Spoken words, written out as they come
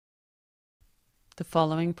The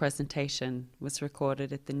following presentation was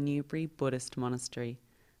recorded at the Newbury Buddhist Monastery,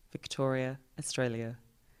 Victoria, Australia.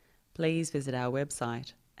 Please visit our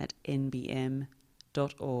website at nbm.org.au.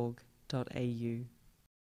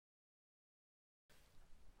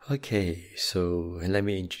 Okay, so let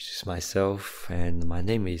me introduce myself, and my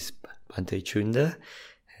name is Bhante Cunda,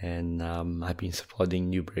 and I've been supporting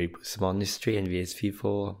Newbury Buddhist Monastery and VSP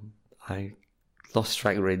for, I lost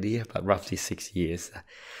track already, but roughly 6 years.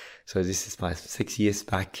 So this is my 6 years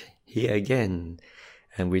back here again,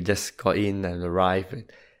 and we just got in and arrived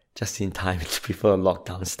just in time before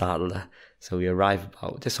lockdown started. So we arrived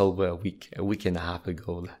about just over a week and a half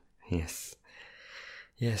ago. Yes.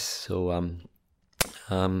 So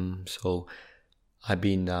I've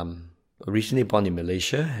been originally born in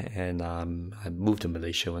Malaysia, and I moved to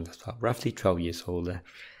Malaysia when I was roughly 12 years old.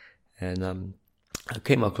 And I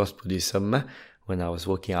came across Buddhism when I was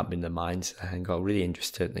working up in the mines and got really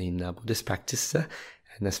interested in Buddhist practice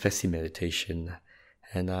and especially meditation.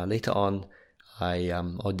 And later on, I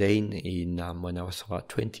ordained in when I was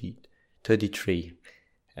about 33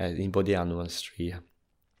 in Bodhiana Monastery.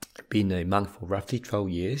 Been a monk for roughly 12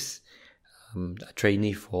 years. A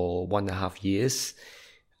trainee for 1.5 years,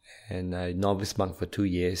 and a novice monk for 2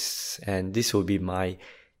 years, and this will be my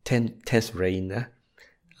 10th reign,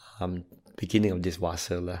 beginning of this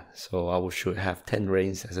Vasa. So I should have 10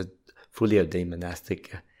 reigns as a fully ordained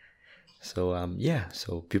monastic. So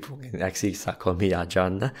so people can actually start calling me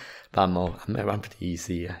Ajahn, but I'm pretty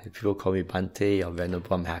easy. If people call me Bhante or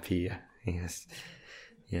Venerable, I'm happy. Yes.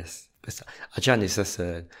 But Ajahn is just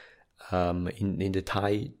in the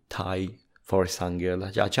Thai Forest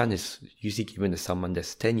Sangha. Ajahn is usually given to someone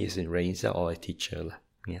that's 10 years in reigns or a teacher.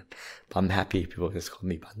 Yeah. But I'm happy if people just call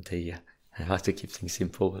me Bhante. I have to keep things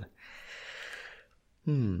simple.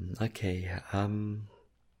 Okay.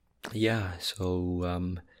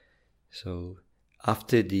 So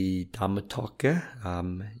after the Dhamma talk,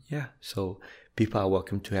 so people are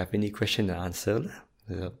welcome to have any question and answer.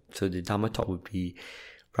 So the Dhamma talk would be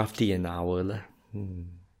roughly an hour.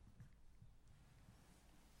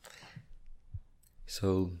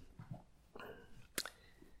 So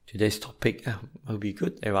today's topic will be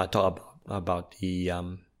good. If I talk about the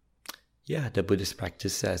Buddhist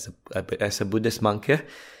practice as a Buddhist monk,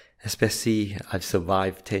 especially I've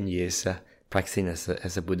survived 10 years practicing as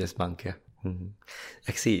a Buddhist monk.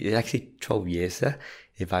 Actually 12 years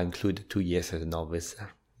if I include the 2 years as a novice.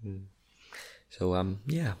 So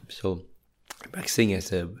practicing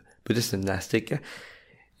as a Buddhist monastic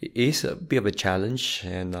is a bit of a challenge,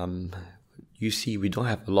 and you see, we don't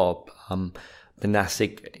have a lot of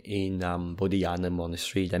monastic in Bodhiana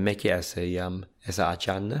Monastery that make it as an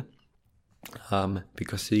ajahn,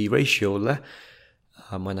 because the ratio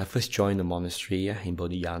when I first joined the monastery in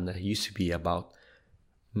Bodhiana, it used to be about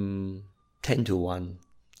 10 to 1.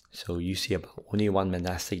 So you see about only one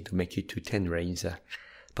monastic to make it to 10 reigns.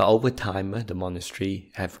 But over time, the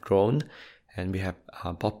monastery have grown, and we have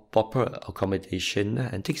proper accommodation,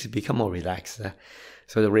 and things have become more relaxed.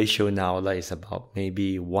 So the ratio now is about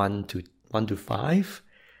maybe 1 to 5,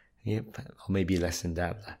 or maybe less than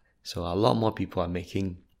that. So a lot more people are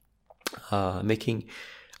making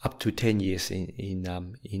up to 10 years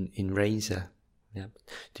in reigns.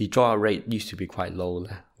 The draw rate used to be quite low,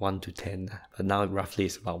 1 to 10, but now roughly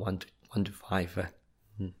it's about 1 to 5.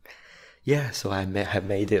 So I have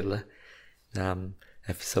made it.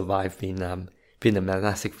 I've survived being a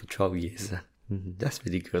monastic for 12 years. That's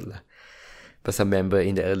really good. But I remember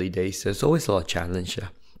in the early days, there's always a lot of challenge.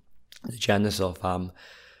 The challenge of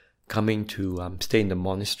coming to stay in the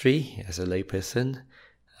monastery as a layperson,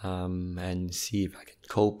 and see if I can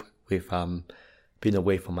cope with being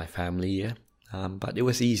away from my family. But it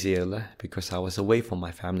was easier because I was away from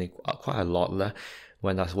my family quite a lot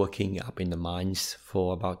when I was working up in the mines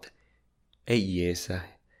for about 8 years. I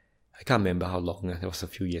can't remember how long. It was a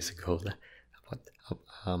few years ago. About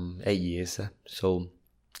 8 years. So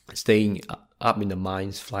staying up in the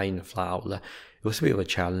mines, fly in and fly out, it was a bit of a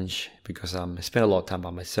challenge because I spent a lot of time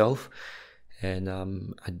by myself, and I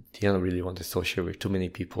didn't really want to associate with too many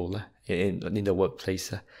people in the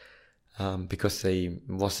workplace because they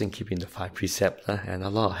wasn't keeping the 5 precepts and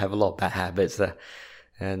have a lot of bad habits.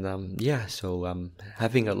 So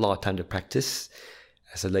having a lot of time to practice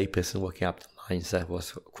as a layperson working up the mines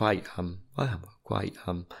was quite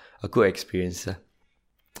a good experience.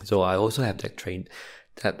 So I also have that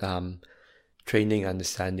training,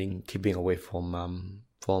 understanding, keeping away from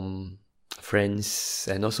friends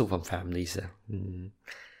and also from families.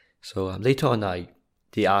 So later on,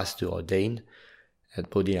 they asked to ordain at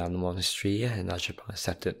Bodhiana Monastery, and Ajahn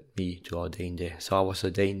accepted me to ordain there. So I was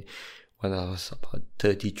ordained when I was about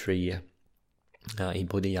 33. in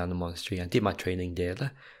Bodhinyana Monastery. I did my training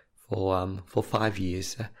there for 5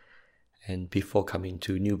 years, and before coming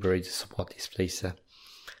to Newbury to support this place.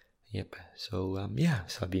 Yep. So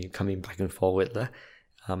so I've been coming back and forward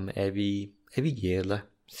every year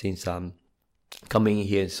since coming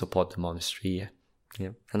here and support the monastery.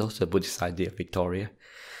 And also the Buddhist idea of Victoria.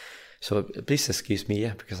 So please excuse me,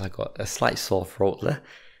 because I got a slight sore throat,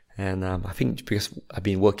 and I think because I've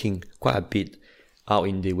been working quite a bit out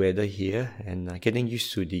in the weather here and getting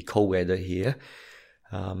used to the cold weather here.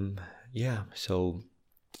 So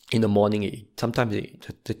in the morning, sometimes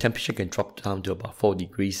the temperature can drop down to about 4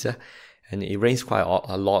 degrees, and it rains quite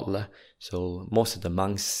a lot. So most of the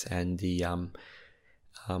monks and the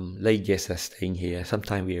lay guests are staying here.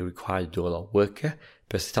 Sometimes we are required to do a lot of work,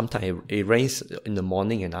 but sometimes it rains in the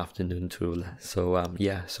morning and afternoon too. So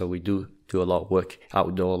so we do a lot of work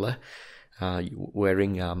outdoor,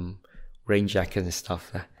 wearing rain jackets and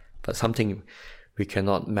stuff. But something we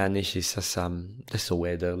cannot manage is just the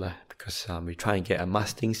weather, because we try and get as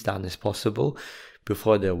much things done as possible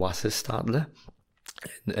before the wasa start.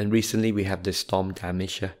 And recently we have the storm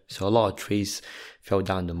damage, so a lot of trees fell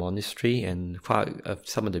down the monastery, and quite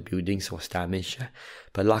some of the buildings was damaged,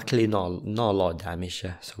 but luckily not a lot of damage.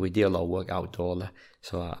 So we did a lot of work outdoor.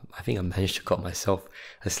 So I think I managed to got myself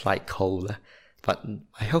a slight cold, but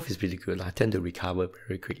my health is pretty good. I tend to recover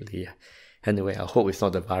very quickly. Anyway, I hope it's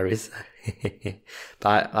not the virus.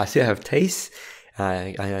 But I still have taste.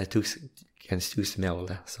 I can still smell,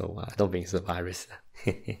 so I don't think it's the virus.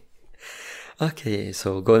 Okay,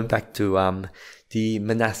 so going back to the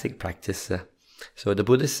monastic practice. So the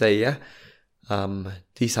Buddha say,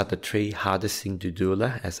 these are the 3 hardest things to do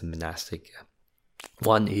as a monastic.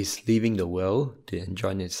 One is leaving the world to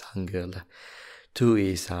enjoy the Sangha. 2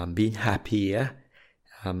 is being happy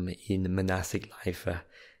in the monastic life.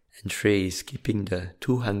 And 3 is keeping the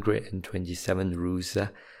 227 rules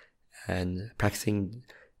and practicing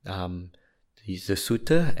the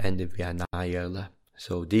Sutta and the Vinaya.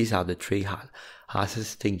 So these are the 3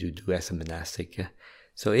 hardest things to do as a monastic.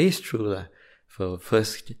 So it is true for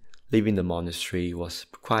first leaving the monastery was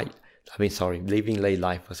living lay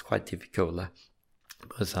life was quite difficult.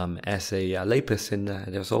 Because as a layperson,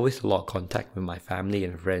 there was always a lot of contact with my family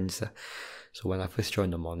and friends. So when I first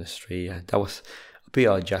joined the monastery, that was a bit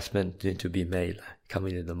of adjustment to be made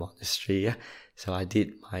coming to the monastery. So I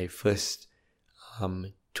did my first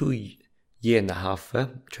 2 year and a half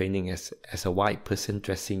training as a white person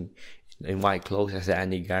dressing in white clothes as an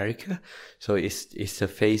anigarika. So it's the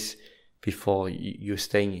phase before you're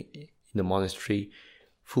staying in the monastery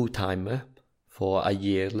full time for a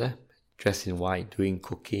year, dressed in white, doing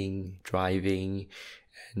cooking, driving,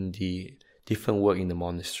 and the different work in the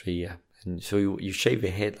monastery. And so you shave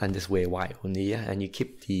your head and just wear white only, and you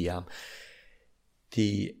keep the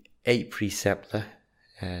 8 precepts.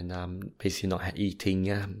 And basically not eating,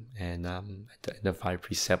 and the 5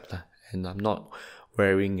 precepts, and I'm not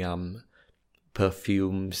wearing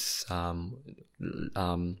perfumes,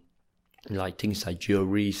 like things like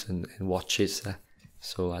jewelries and watches.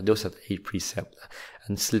 So those are the 8 precepts,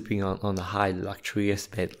 and sleeping on a high luxurious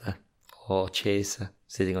bed or chairs,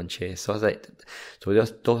 sitting on chairs. So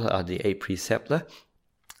those are the 8 precepts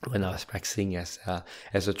when I was practicing as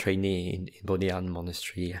a trainee in Bodhinyana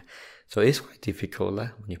Monastery. So it's quite difficult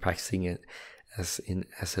when you're practicing it as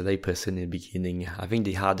a lay person in the beginning. I think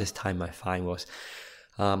the hardest time I find was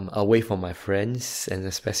away from my friends and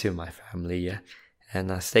especially with my family,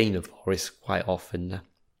 and I stay in the forest quite often,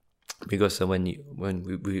 because when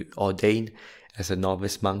we ordain as a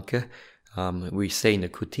novice monk, we stay in the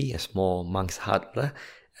kuti, a small monk's hut,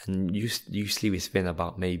 and usually we spend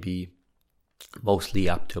about mostly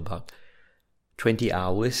up to about 20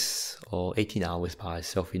 hours or 18 hours by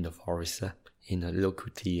ourselves in the forest, in a little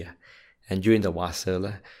kuti. And during the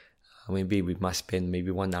wasa, maybe we must spend maybe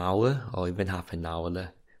 1 hour or even half an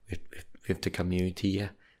hour with the community, the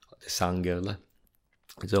sangha.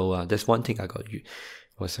 So that's one thing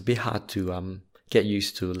was a bit hard to get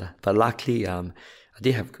used to. But luckily, I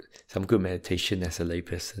did have some good meditation as a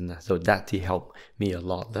layperson, so that did help me a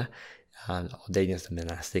lot. Ordaining as a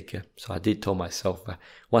monastic. So I did tell myself,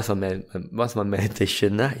 once my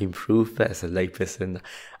meditation improved as a layperson,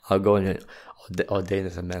 I'll go and ordain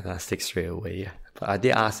as a monastic straight away. But I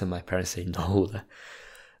did ask, and my parents say no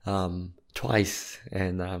twice,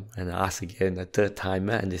 and I asked again a 3rd time,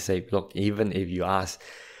 and they say, look, even if you ask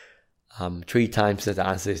 3 times, the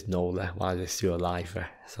answer is no while they're still alive.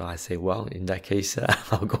 So I say, well, in that case,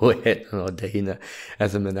 I'll go ahead and ordain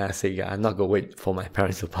as a monastic. I'm not going to wait for my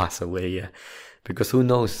parents to pass away, because who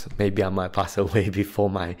knows, maybe I might pass away before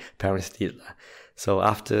my parents did. So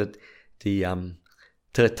after the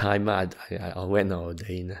third time I went on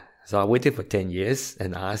ordained. So I waited for 10 years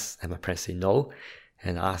and asked, and my parents said no,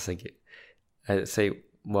 and I asked again. I say,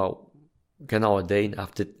 well, can I ordain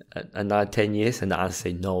after another 10 years? And the answer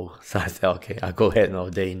said no. So I said, okay, I'll go ahead and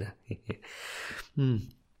ordain.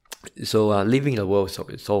 So leaving the world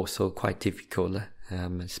is also quite difficult.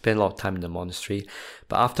 Spend a lot of time in the monastery,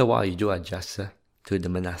 but after a while you do adjust to the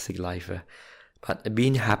monastic life. But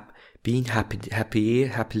being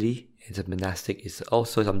happily as a monastic is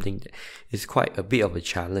also something that is quite a bit of a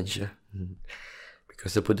challenge.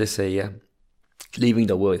 Because the Buddha say, leaving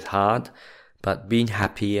the world is hard, but being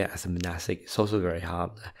happy as a monastic is also very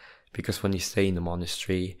hard. Because when you stay in the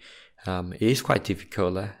monastery, it is quite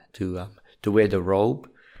difficult to wear the robe,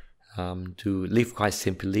 to live quite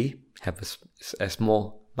simply, have a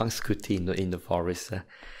small monk's kuti in the forest,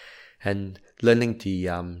 and learning the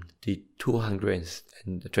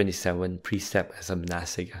 227 precepts as a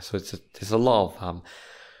monastic. So there's a lot of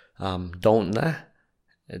don't,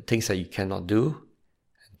 things that you cannot do,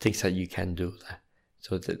 and things that you can do.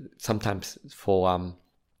 So sometimes for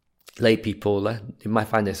lay people, they might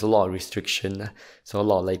find there's a lot of restriction. So a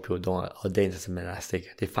lot of lay people don't ordain as a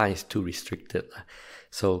monastic. They find it's too restricted.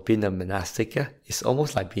 So being a monastic is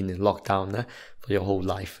almost like being in lockdown for your whole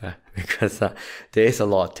life, because there is a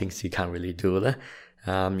lot of things you can't really do.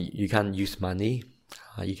 You can't use money.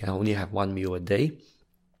 You can only have one meal a day.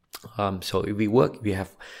 So if we work, we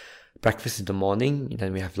have breakfast in the morning,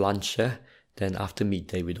 then we have lunch. Then after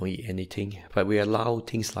midday, we don't eat anything. But we allow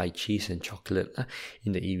things like cheese and chocolate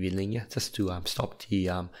in the evening, just to stop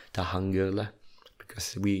the hunger.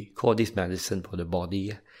 Because we call this medicine for the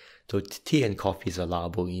body. So tea and coffee is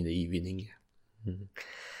allowable in the evening.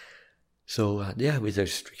 So with the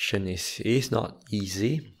restriction, it is not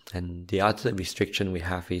easy. And the other restriction we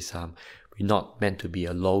have is we're not meant to be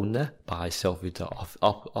alone by ourselves with the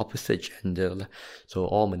opposite gender. So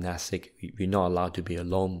all monastic, we're not allowed to be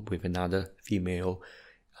alone with another female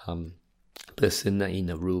person in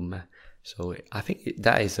a room. So I think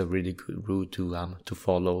that is a really good rule to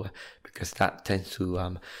follow, because that tends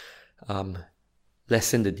to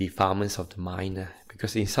lessen the defilements of the mind.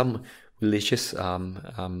 Because in some religious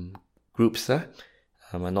groups, I'm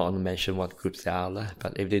not going to mention what groups they are,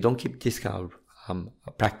 but if they don't keep this kind of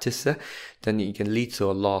practice, then it can lead to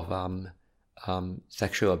a lot of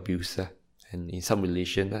sexual abuse. And in some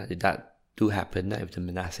religion, that do happen if the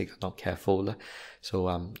monastics are not careful.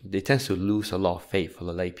 So they tend to lose a lot of faith for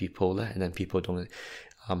the lay people, and then people don't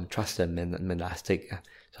trust the monastic.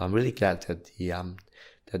 So I'm really glad that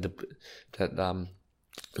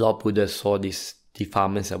Lord Buddha saw these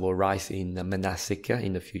defilements that will rise in the monastic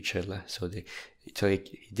in the future. So he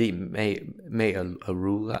did make a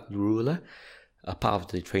rule, a part of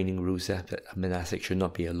the training rules, that a monastic should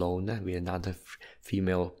not be alone with another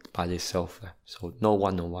female by themselves. So no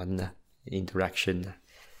one-on-one interaction.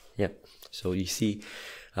 So you see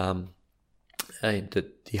the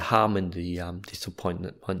harm and the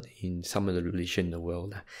disappointment in some of the religion in the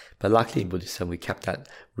world. But luckily in Buddhism, we kept that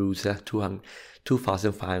rules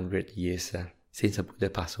 2,500 years since the Buddha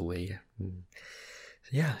passed away.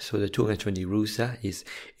 So the 220 rules it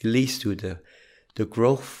leads to the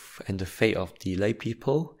growth and the fate of the lay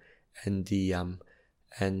people, and the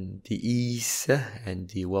ease and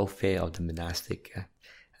the welfare of the monastic,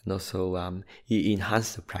 and also it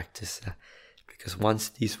enhances the practice, because once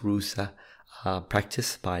these rules are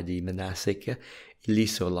practiced by the monastic, it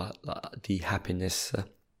leads to a lot the happiness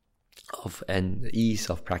of and the ease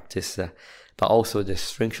of practice, but also the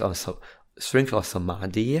strength of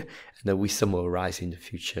samadhi, and the wisdom will arise in the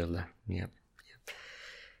future.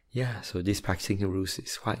 So this practicing rules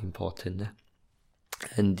is quite important.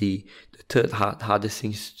 And the third hardest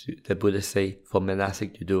thing the Buddha say for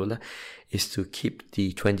monastic to do is to keep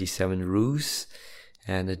the 27 rules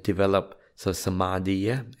and develop samadhi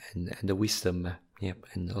and the wisdom,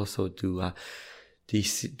 and also to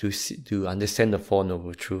understand the Four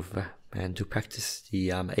Noble Truths, and to practice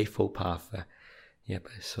the Eightfold Path.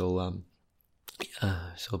 So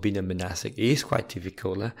being a monastic is quite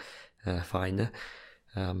difficult.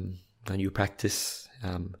 When you practice,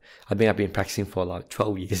 I've been practicing for like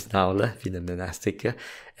 12 years now, being a monastic,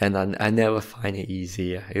 and I never find it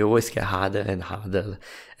easier. It always get harder and harder,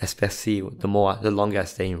 especially the longer I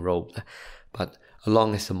stay enrolled. But as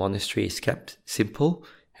long as the monastery is kept simple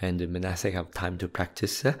and the monastic have time to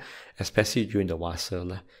practice, especially during the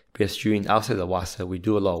Vasa, because outside the Vasa we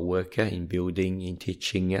do a lot of work in building, in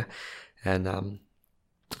teaching, and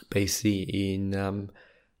basically in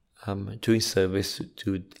doing service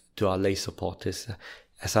to our lay supporters.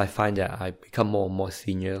 As I find that I become more and more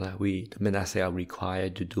senior, the monastic are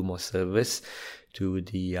required to do more service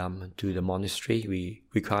the monastery. We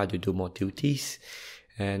required to do more duties,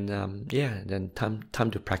 and then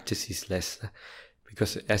time to practice is less.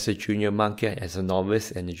 Because as a junior monk, as a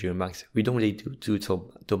novice and a junior monk, we don't really do so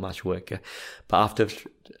much work. But after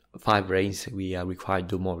 5 rains, we are required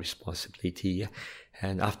to do more responsibility.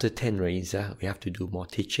 And after 10 rains, we have to do more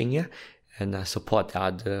teaching and support the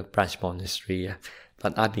other branch monastery.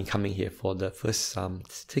 But I've been coming here for the first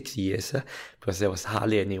 6 years because there was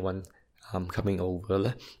hardly anyone coming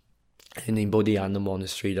over. And in Bodhiana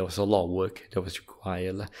Monastery, there was a lot of work that was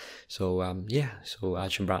required. So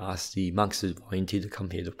Ajahn Brahm asked the monks to volunteer to come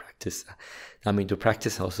here to practice. To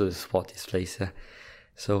practice also to support this place.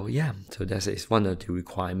 So that's one of the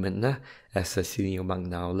requirements as a senior monk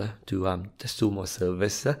now, to just do more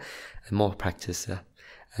service and more practice.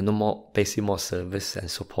 And more service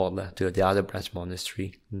and support to the other branch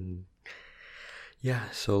monastery.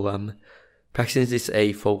 So practicing this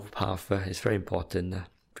Eightfold Path is very important.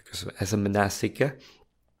 Because as a monastic,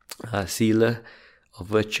 sila or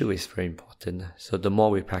virtue is very important. So the more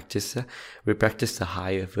we practice the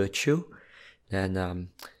higher virtue. Then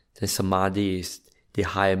samadhi is the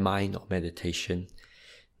higher mind or meditation.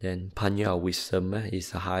 Then panya or wisdom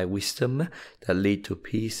is the higher wisdom that lead to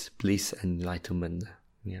peace, bliss, and enlightenment.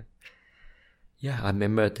 I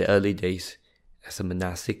remember the early days as a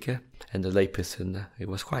monastic and a layperson. It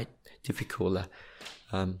was quite difficult.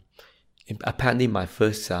 Apparently, my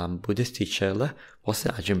first Buddhist teacher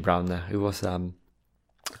wasn't Ajahn Brahm. It was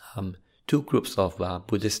 2 groups of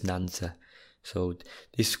Buddhist nuns. So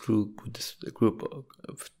these 2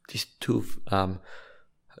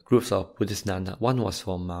 groups of Buddhist nuns. One was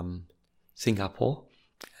from Singapore.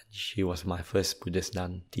 She was my first Buddhist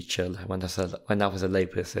nun teacher when I was a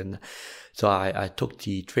layperson. So I took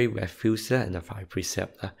the 3 refuges and the 5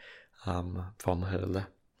 precepts from her.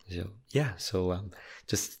 So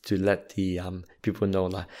just to let the people know,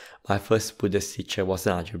 my first Buddhist teacher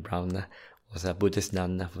wasn't Ajahn Brahm, was a Buddhist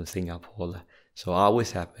nun from Singapore. So I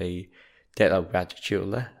always have a debt of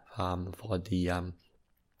gratitude for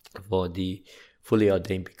the fully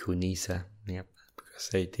ordained bhikkhunis, because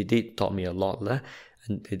they did taught me a lot,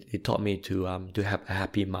 and it taught me to have a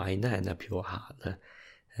happy mind and a pure heart.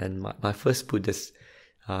 And my first Buddhist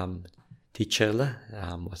teacher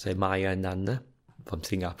was a Maya nun from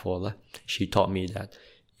Singapore. She taught me that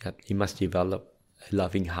you must develop a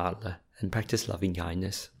loving heart and practice loving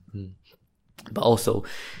kindness. But also,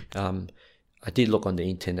 I did look on the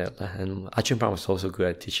internet, and Ajahn Brahm was also good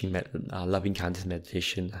at teaching loving kindness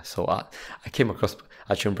meditation. So I came across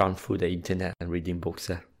Ajahn Brahm through the internet and reading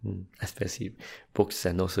books, especially books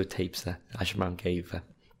and also tapes Ajahn Brahm gave.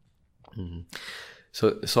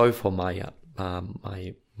 So sorry for my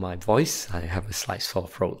voice. I have a slight sore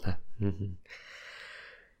throat.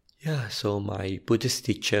 So my Buddhist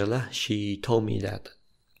teacher, she told me that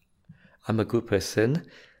I'm a good person,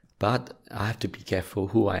 but I have to be careful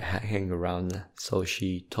who I hang around. So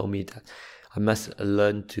she told me that I must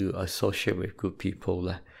learn to associate with good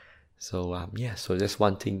people. So that's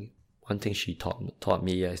one thing she taught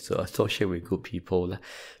me is to associate with good people,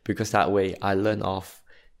 because that way I learn off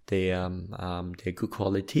their good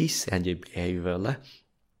qualities and their behavior,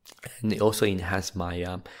 and it also enhance my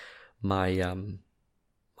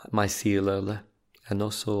sila and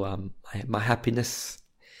also my happiness,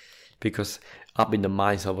 because up in the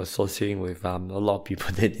minds of associating with a lot of people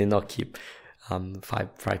that did not keep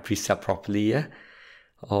 5 precepts properly,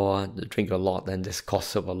 or drink a lot and just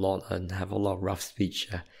gossip a lot and have a lot of rough speech.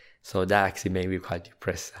 So that actually made me quite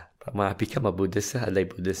depressed. But when I became a Buddhist, a lay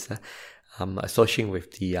Buddhist, associating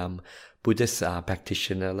with the Buddhist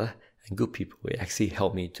practitioner and good people, it actually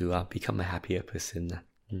helped me to become a happier person.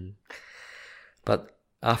 But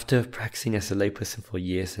after practicing as a layperson for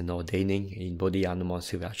years and ordaining in Bodhiana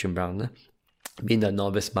Monastery with Ajahn Brahm, being a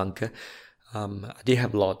novice monk, I did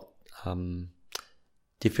have a lot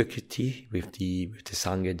difficulty with the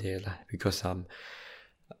Sangha there, because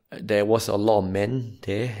there was a lot of men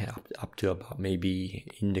there, up to about, maybe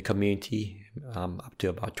in the community, up to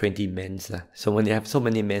about 20 men. So when you have so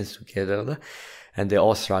many men together, and they're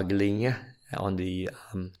all struggling on the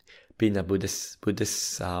being a Buddhist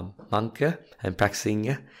monk and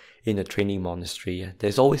practicing in a training monastery,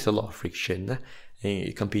 there's always a lot of friction. And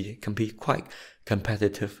it can be quite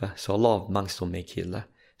competitive. So a lot of monks don't make it.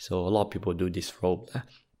 So a lot of people do this rope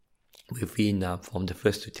within from the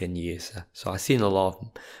first to 10 years. So I've seen a lot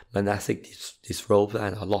of monastic this rope,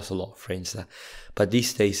 and I lost a lot of friends. But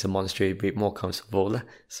these days the monastery is a bit more comfortable.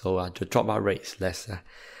 So the dropout rate is less.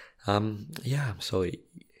 So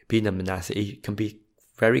being a monastic, it can be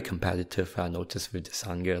very competitive, I noticed, with the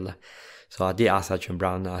Sangha. So I did ask Ajahn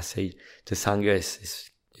Brahm, I say the Sangha is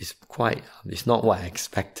it's not what I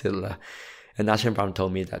expected. And Ajahn Brahm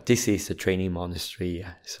told me that this is a training monastery,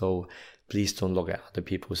 so please don't look at other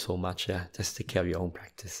people so much. Just take care of your own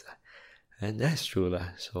practice. And that's true.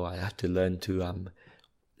 So I have to learn to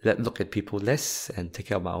look at people less and take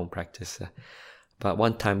care of my own practice. But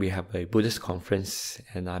one time we have a Buddhist conference,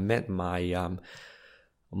 and I met my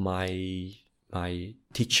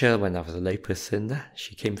teacher when I was a layperson.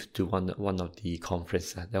 She came to one of the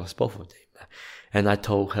conferences. There was both of them. And I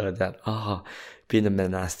told her that, being a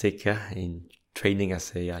monastic in training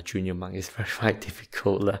as a junior monk is very, very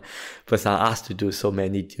difficult because I'm asked to do so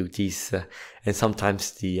many duties, and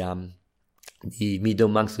sometimes the middle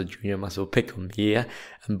monks or junior monks will pick on me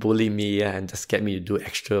and bully me and just get me to do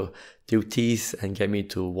extra duties and get me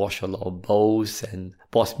to wash a lot of bowls and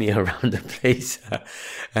boss me around the place.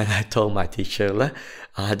 And I told my teacher,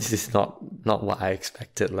 this is not what I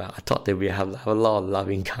expected. I thought that we have a lot of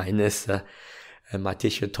loving kindness. And my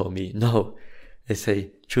teacher told me, no, they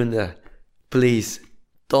say, Cunda, please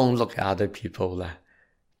don't look at other people.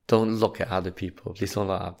 Don't look at other people. Please don't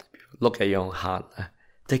look at other people. Look at your own heart.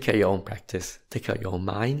 Take care of your own practice. Take care of your own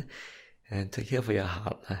mind. And take care of your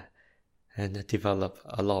heart. And develop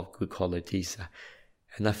a lot of good qualities.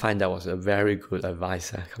 And I find that was a very good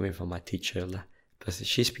advice coming from my teacher. Because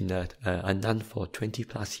she's been a nun for 20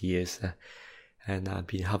 plus years. And I've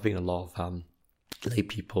been helping a lot of lay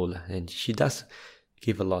people. And she does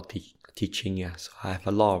give a lot of teaching. So I have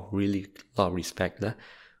a lot of respect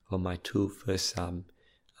for my two first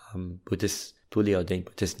fully ordained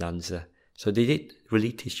Buddhist nuns. So they did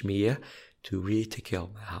really teach me to really take care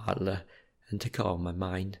of my heart and take care of my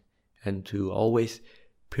mind, and to always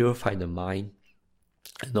purify the mind,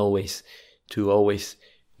 and always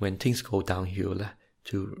when things go downhill,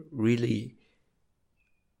 to really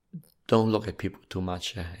don't look at people too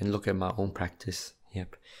much and look at my own practice.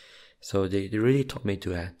 Yep. So they really taught me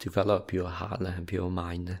to develop pure heart and pure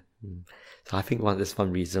mind. So I think that's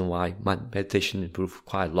one reason why my meditation improved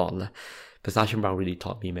quite a lot. Because Ajahn Brahm really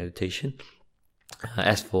taught me meditation.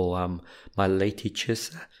 As for my lay teachers,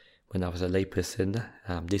 when I was a lay person,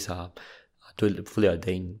 these are fully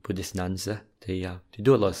ordained Buddhist nuns. They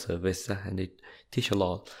do a lot of service and they teach a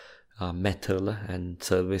lot of metta and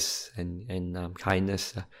service and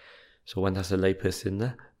kindness. So when I was a lay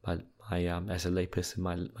person, my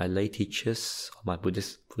lay teachers, my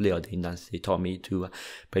Buddhist fully ordained nuns, they taught me to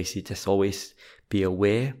basically just always be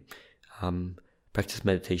aware, practice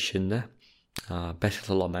meditation, practice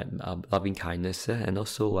a lot of loving kindness, and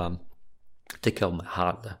also take care of my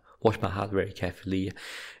heart, watch my heart very carefully,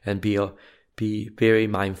 and be very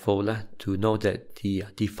mindful to know that the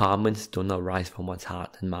defilements do not arise from one's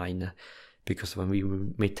heart and mind. Because when we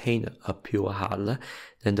maintain a pure heart,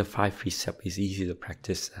 then the 5 precepts is easy to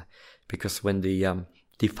practice. Because when the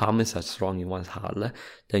defilements are strong in one's heart,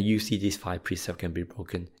 then you see these 5 precepts can be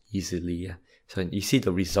broken easily. So you see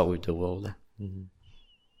the result with the world.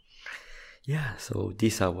 Yeah, so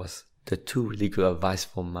these was the 2 really good advice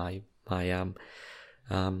from my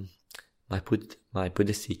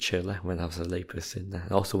Buddhist teacher when I was a layperson,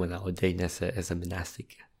 and also when I ordained as a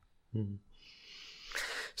monastic.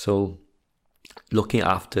 So looking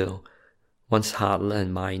after one's heart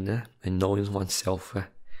and mind and knowing oneself,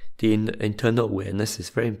 the internal awareness is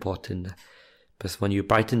very important. Because when you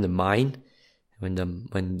brighten the mind, when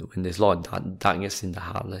there's a lot of darkness in the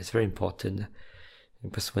heart, it's very important.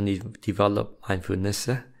 Because when you develop mindfulness,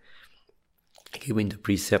 giving the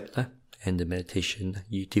precept and the meditation,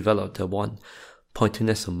 you develop the one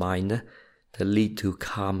pointedness of mind that lead to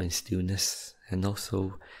calm and stillness, and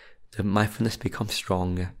also the mindfulness becomes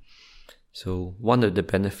stronger. So one of the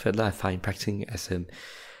benefits I find practicing as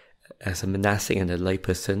a monastic and a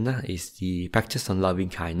layperson is the practice on loving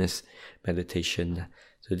kindness meditation.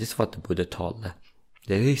 So this is what the Buddha taught.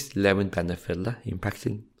 There is 11 benefits in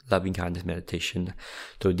practicing loving kindness meditation.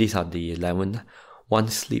 So these are the 11. 1,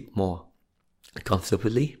 sleep more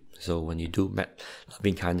comfortably. So when you do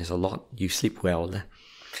loving kindness a lot, you sleep well.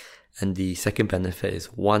 And the second benefit is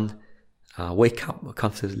 1, wake up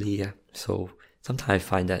comfortably. So sometimes I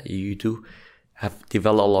find that you do have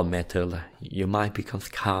developed a lot of metta. Your mind becomes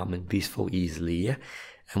calm and peaceful easily.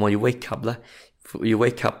 And when you wake up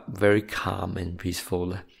very calm and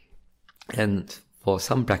peaceful. And for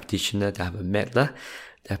some practitioners that have met,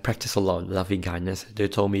 they practice a lot of loving kindness. They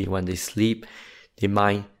told me when they sleep, their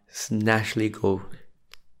mind naturally go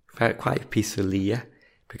quite peacefully.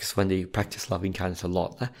 Because when they practice loving kindness a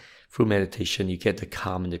lot, through meditation, you get the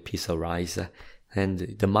calm and the peace arise.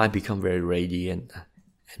 And the mind becomes very radiant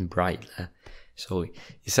and bright. So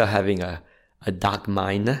instead of having a dark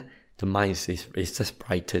mind, the mind is just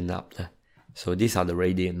brightened up. So these are the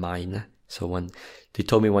radiant mind. So when they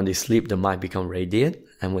told me when they sleep, the mind become radiant,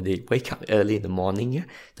 and when they wake up early in the morning,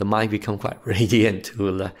 the mind become quite radiant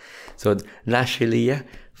too. So naturally,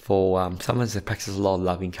 for someone that practices a lot of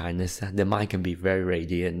loving kindness, the mind can be very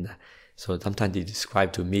radiant. So sometimes they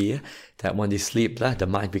describe to me that when they sleep, the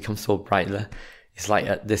mind becomes so bright. It's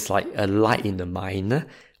like there's like a light in the mind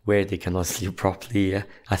where they cannot sleep properly.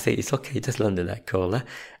 I say it's okay, just learn to let go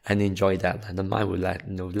and enjoy that. The mind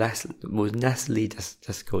will naturally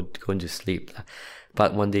just go into sleep.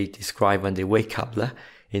 But when they describe when they wake up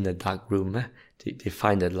in a dark room, they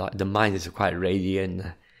find that the mind is quite radiant.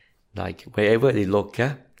 Like wherever they look,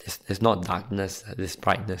 there's not darkness, there's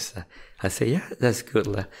brightness. I say, yeah, that's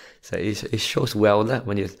good. So it shows well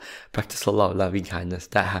when you practice a lot of loving kindness,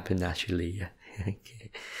 that happens naturally.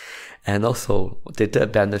 Okay. And also, the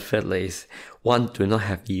third benefit is one, do not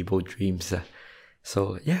have evil dreams.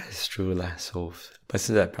 So yeah, it's true. So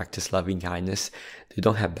persons that practice loving kindness, they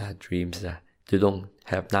don't have bad dreams. They don't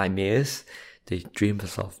have nightmares. They dream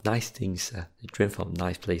of nice things. They dream from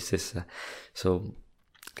nice places. So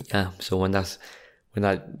yeah, so when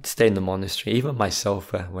I stay in the monastery, even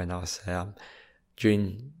myself, when I was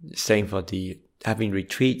staying for having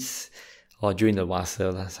retreats or during the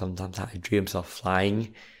Vasa, sometimes I dreams of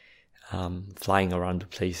flying around the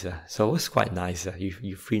place. So it was quite nice. You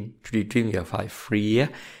dream you're quite free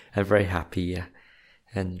and very happy.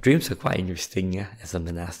 And dreams are quite interesting as a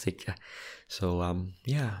monastic. So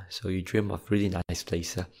so you dream of really nice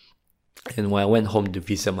places. And when I went home to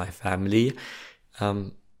visit my family,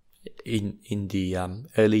 in the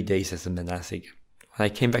early days as a monastic, when I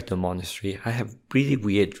came back to the monastery, I have really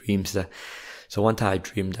weird dreams. So one time I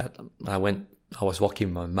dreamed that I was walking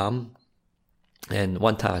with my mom, and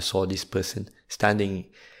one time I saw this person standing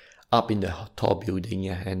up in the tall building,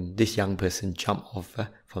 and this young person jumped off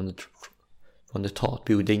from the tall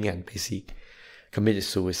building and basically committed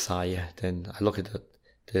suicide. Then I look at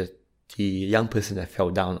the young person that fell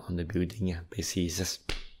down on the building. Basically, it's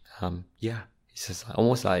just it's just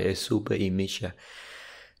almost like a super image.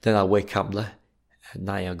 Then I wake up at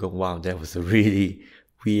night. I go, wow, that was a really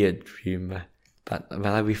weird dream. But when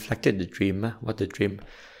I reflected the dream, what the dream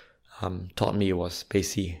taught me was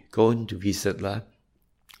basically going to visit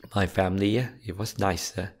my family. It was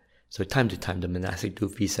nice. So time to time, the monastic do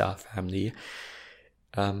visit our family.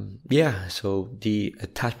 So the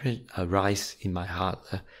attachment arises in my heart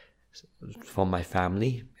for my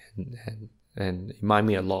family, and remind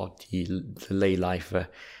me a lot of the lay life. It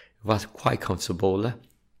was quite comfortable,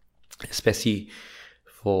 especially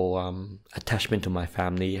for attachment to my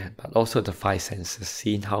family, but also the five senses,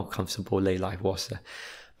 seeing how comfortable lay life was.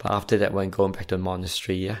 But after that, when going back to the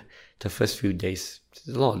monastery, the first few days,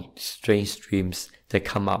 there's a lot of strange dreams that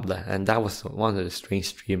come up, and that was one of the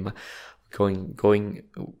strange dreams. Going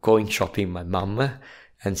shopping with my mum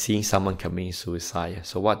and seeing someone committing suicide.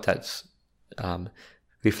 So what that's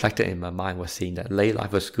reflected in my mind was seeing that lay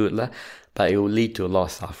life was good, but it will lead to a lot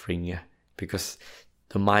of suffering, because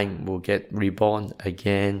the mind will get reborn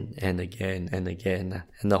again and again and again,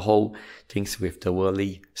 and the whole things with the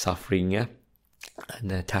worldly suffering, and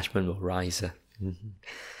the attachment will rise.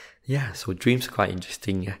 So dreams are quite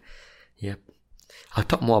interesting. I'll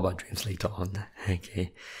talk more about dreams later on.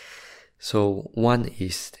 Okay. So one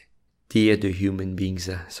is dear to human beings.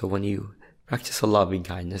 So when you practice a loving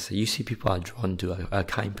kindness, you see people are drawn to a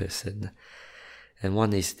kind person. And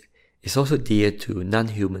one is also dear to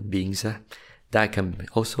non-human beings. That can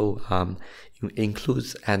also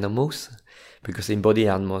includes animals, because in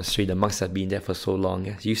Bodhisattva Monastery, the monks have been there for so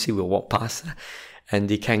long. You see, we walk past, and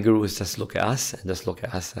the kangaroos just look at us,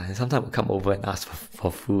 and sometimes we come over and ask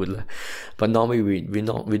for food. But normally we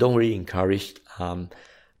don't really encourage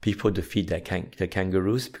people to feed the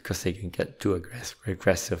kangaroos, because they can get too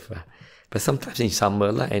aggressive. But sometimes in summer,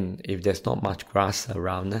 and if there's not much grass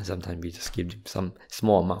around, sometimes we just give them some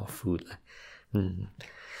small amount of food.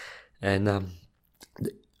 And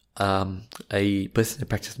a person that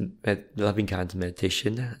practices loving kindness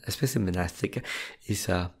meditation, especially monastic, is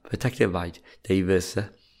protected by devas.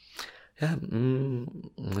 I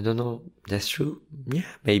don't know, that's true? Yeah,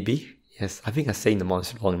 maybe. Yes, I think I stayed in the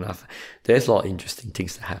monastery long enough. There's a lot of interesting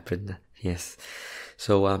things that happen. Yes.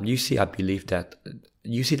 So I believe that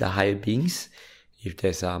you see the higher beings, if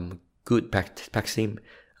there's good practicing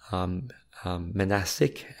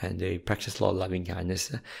monastic and they practice a lot of loving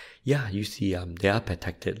kindness, you see they are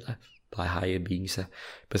protected by higher beings.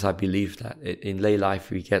 Because I believe that in lay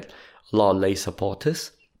life we get a lot of lay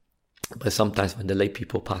supporters, but sometimes when the lay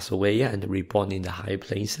people pass away and they're reborn in the higher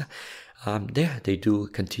planes, they do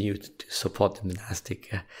continue to support the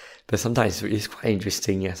monastic. But sometimes it's quite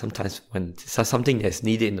interesting. Sometimes when something that's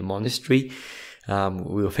needed in the monastery,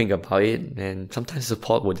 we will think about it, and sometimes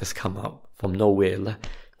support will just come out from nowhere.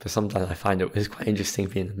 But sometimes I find it's quite interesting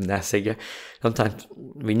being a monastic. Sometimes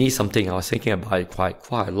we need something. I was thinking about it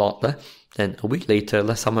quite a lot. Then a week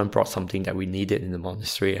later, someone brought something that we needed in the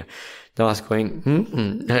monastery. Then I was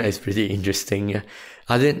going, that is pretty interesting.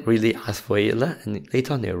 I didn't really ask for it, and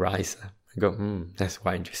later on they arise. I go, that's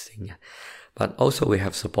quite interesting. But also we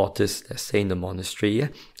have supporters that stay in the monastery,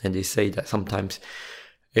 and they say that sometimes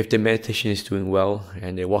if the meditation is doing well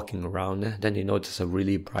and they're walking around, then they notice a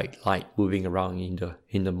really bright light moving around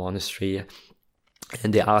in the monastery.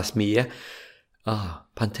 And they ask me,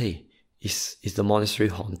 Bhante, is the monastery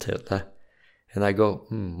haunted? And I go,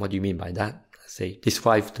 what do you mean by that? I say,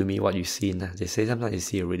 describe to me what you see. They say sometimes they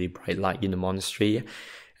see a really bright light in the monastery,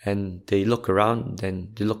 and they look around,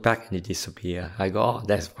 then they look back and they disappear. I go,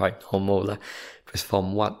 that's quite normal. Because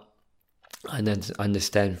from what I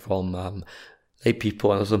understand from lay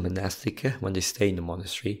people and also monastic, when they stay in the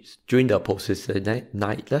monastery, during the opposite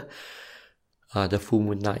night, the full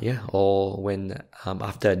moon night, or when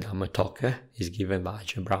after a Dhamma talk is given by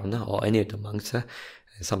Ajahn Brown or any of the monks, and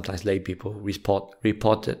sometimes lay people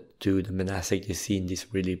reported to the monastic they seen this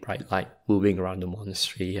really bright light moving around the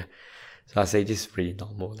monastery. So I say this is pretty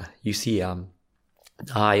normal. You see the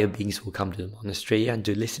higher beings who come to the monastery and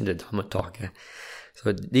to listen to the Dhamma talk.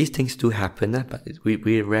 So these things do happen, but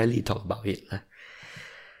we rarely talk about it.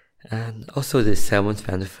 And also the seventh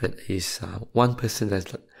benefit is one person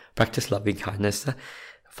that's practice loving kindness,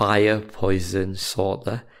 fire, poison,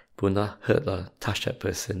 sword, will not hurt or touch that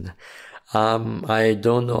person. I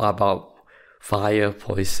don't know about fire,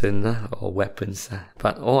 poison, or weapons,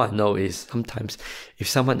 but all I know is sometimes if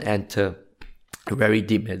someone enter a very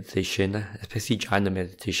deep meditation, especially jhana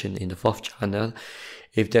meditation in the fourth jhana,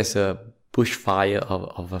 if there's a bushfire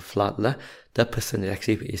of a flood, that person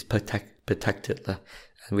actually is protected.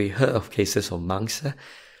 And we heard of cases of monks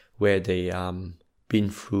where they been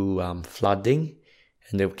through flooding,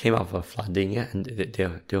 and they came out of flooding, and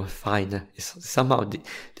they were fine. Somehow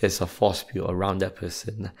there's a force field around that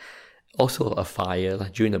person. Also a fire,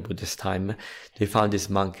 during the Buddhist time, they found this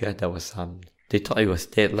monk that was they thought he was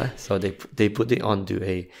dead, so they put it onto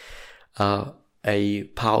a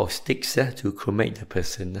pile of sticks to cremate the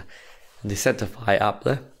person. And they set the fire up,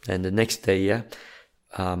 and the next day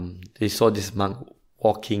they saw this monk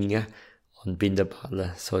walking on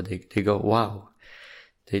Bindabat, so they go, wow.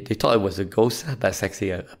 They thought it was a ghost, but it's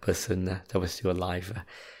actually a person that was still alive.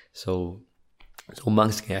 So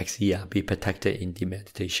monks can actually be protected in the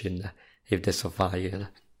meditation if there's a fire.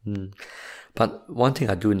 But one thing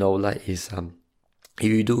I do know is if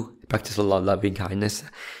you do practice a lot of loving kindness,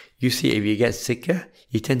 you see if you get sick,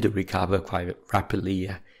 you tend to recover quite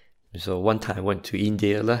rapidly. So one time I went to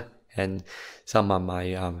India, and some of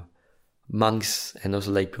my monks and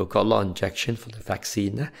also lay people got a lot of injection for the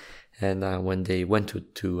vaccine. And when they went to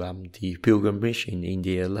the pilgrimage in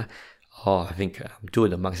India, I think two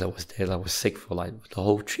of the monks that was there was sick for the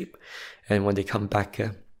whole trip. And when they come back,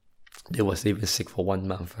 they was even sick for 1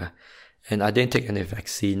 month. And I didn't take any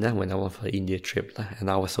vaccine when I went for the India trip, and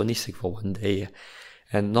I was only sick for 1 day.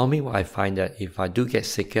 And normally what I find that if I do get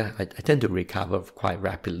sick, I tend to recover quite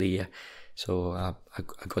rapidly. So I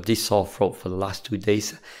got this sore throat for the last 2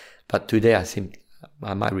 days. But today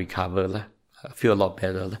I might recover. I feel a lot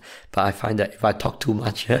better. But I find that if I talk too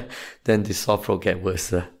much, then the sore throat gets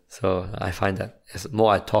worse. So I find that as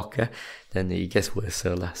more I talk, then it gets worse.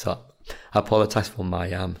 So I apologize for my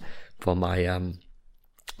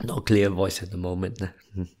not clear voice at the moment.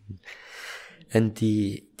 And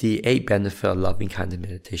the 8th benefit of loving kindness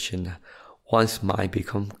meditation, one's mind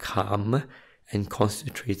become calm and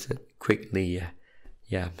concentrated quickly.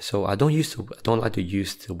 So I don't like to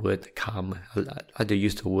use the word calm. I like to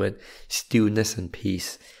use the word stillness and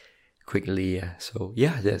peace quickly. So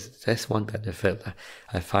that's one benefit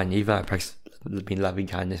I find. Even I practice loving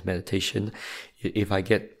kindness meditation, if I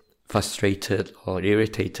get frustrated or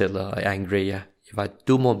irritated or angry, if I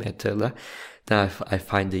do more metta, then I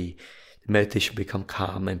find the meditation become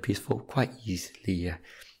calm and peaceful quite easily.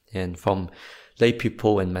 And from lay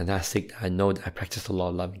people and monastic, I know that I practice a lot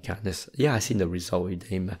of loving kindness. I've seen the result with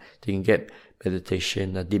them. They can get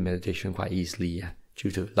meditation, deep meditation quite easily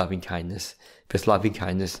due to loving kindness. Because loving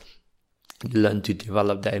kindness, you learn to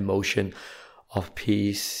develop that emotion of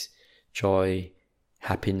peace, joy,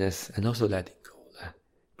 happiness, and also letting go.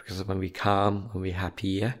 Because when we calm, when we're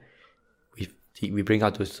happy, we bring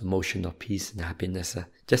out those emotion of peace and happiness.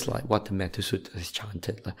 Just like what the Metta Sutta is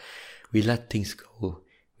chanted. We let things go.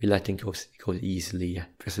 We let things go easily,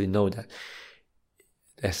 because we know that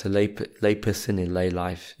as a lay person in lay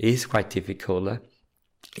life, it is quite difficult,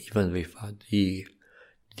 even with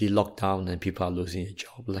the lockdown and people are losing their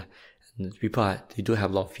job. And they do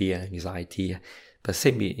have a lot of fear and anxiety. But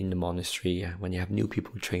same in the monastery, when you have new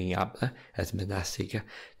people training up as monastic,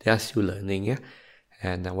 they are still learning.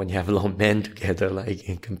 And when you have a lot of men together,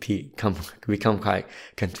 you can become quite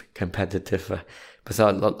competitive. But so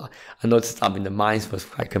I noticed in the mines was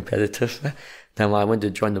quite competitive. Then when I went to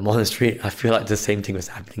join the monastery, I feel like the same thing was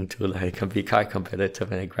happening too. It can be quite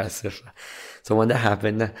competitive and aggressive. So when that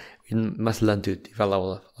happened, we must learn to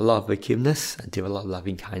develop a lot of forgiveness and develop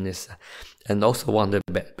loving kindness. And also one of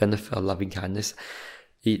the benefits of loving kindness,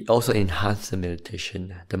 it also enhances the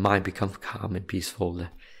meditation. The mind becomes calm and peaceful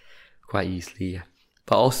quite easily.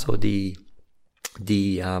 But also the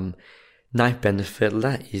ninth benefit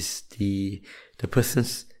is the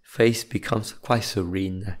person's face becomes quite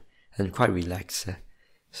serene and quite relaxed.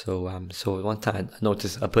 So one time I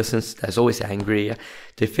noticed a person that's always angry,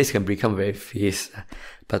 their face can become very fierce.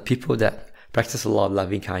 But people that practice a lot of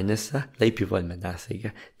loving kindness, lay people and monastic,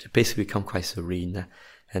 their face become quite serene.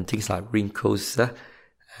 And things like wrinkles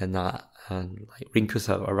and like wrinkles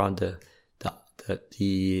around the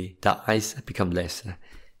eyes become less.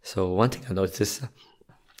 So one thing I noticed,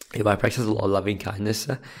 if I practice a lot of loving kindness,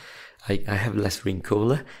 I have less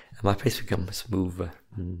wrinkle and my face becomes smoother.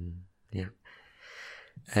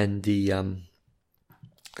 And the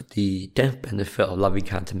 10th benefit of loving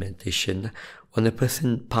kindness meditation, when a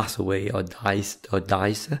person passes away or dies,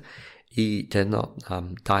 he does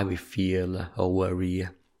not die with fear or worry.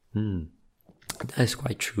 That is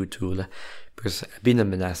quite true too, because being a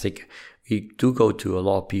monastic, we do go to a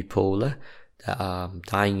lot of people that are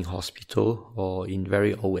dying in hospital or in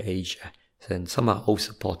very old age. And some are old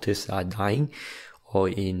supporters that are dying, or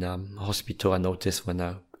in hospital. I notice when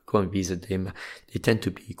I go and visit them, they tend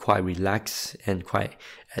to be quite relaxed and quite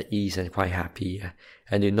at ease and quite happy.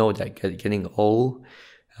 And they know that getting old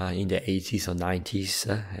in their 80s or 90s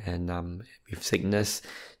and with sickness,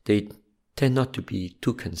 they tend not to be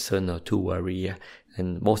too concerned or too worried.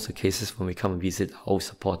 And most of the cases when we come and visit old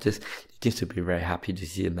supporters, they tend to be very happy to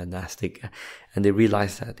see a monastic. And they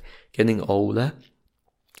realize that getting older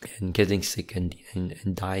and getting sick and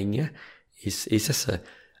dying is just a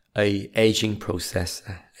aging process.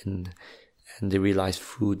 And they realize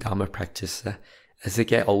through Dhamma practice, as they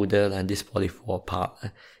get older and this body fall apart,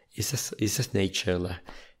 it's just nature.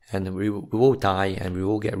 And we will die and we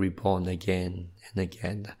will get reborn again and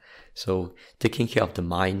again. So taking care of the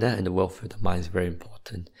mind and the welfare of the mind is very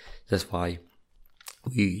important. That's why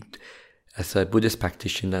we, as a Buddhist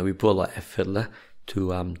practitioner, we put a lot of effort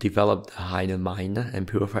to develop the higher mind and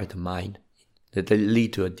purify the mind. That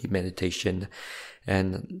lead to a deep meditation.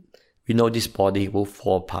 And we know this body will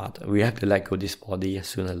fall apart. We have to let go of this body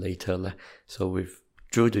sooner or later. So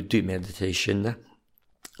through the deep meditation,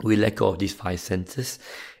 we let go of these 5 senses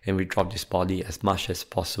and we drop this body as much as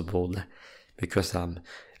possible. Because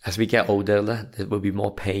as we get older, there will be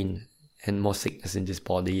more pain and more sickness in this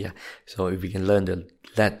body. So if we can learn to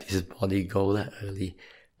let this body go early,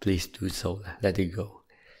 please do so. Let it go.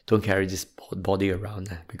 Don't carry this body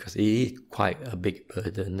around because it is quite a big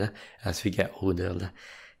burden as we get older.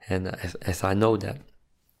 And as I know that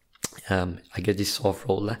I get this sore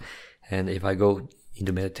throat, and if I go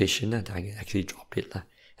into meditation, I can actually drop it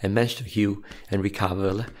and manage to heal and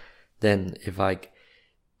recover. Then if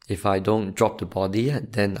I don't drop the body,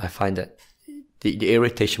 then I find that the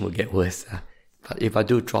irritation will get worse. But if I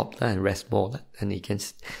do drop and rest more, then it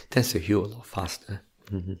tends to heal a lot faster.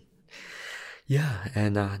 And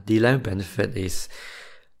the 11th benefit is,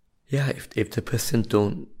 if the person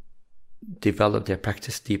don't develop their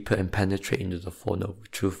practice deeper and penetrate into the Four Noble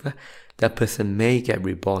Truths, that person may get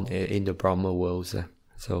reborn in the Brahma worlds.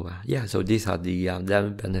 So these are the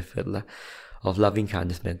 11 benefits of loving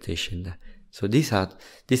kindness meditation. So these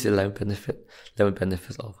 11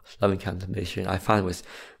 benefits of loving kindness meditation I find was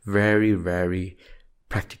very, very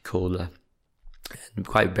practical and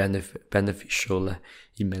quite beneficial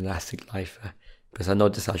in monastic life. Because I know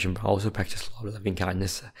this Ajahn Brahm also practices a lot of loving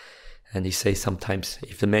kindness. And he says sometimes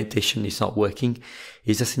if the meditation is not working,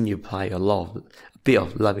 he just need to apply a bit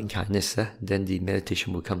of loving kindness, then the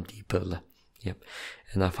meditation will come deeper.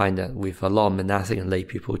 And I find that with a lot of monastic and lay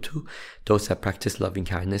people too, those that practice loving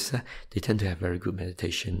kindness, they tend to have very good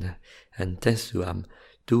meditation and tends to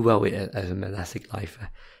do well as a monastic life.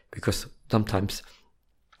 Because sometimes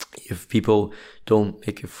if people don't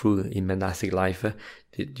make it through in monastic life,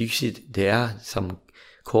 usually there are some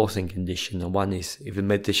cause and condition. And one is if the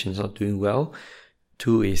meditation is not doing well.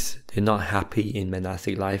 2 is they're not happy in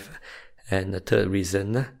monastic life. And the third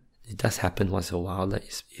reason, it does happen once in a while,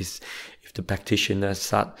 is if the practitioner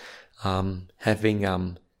start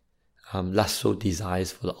having lustful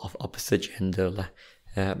desires for the opposite gender,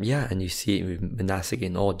 And you see it with monastic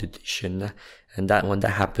in all tradition, and that when that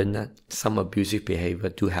happened, some abusive behavior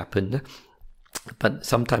do happen. But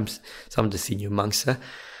sometimes some of the senior monks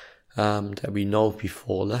that we know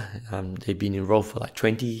before, they've been enrolled for like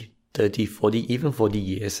 20, 30, 40, even 40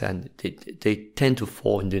 years, and they tend to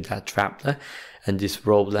fall into that trap and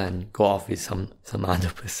disrobe and go off with some other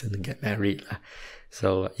person and get married.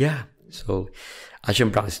 So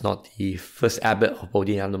Ajahn Brahm is not the first abbot of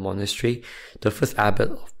Bodhinyana Monastery. The first abbot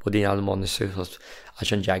of Bodhinyana Monastery was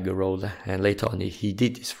Ajahn Jagaro, and later on he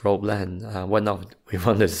did disrobe and went off with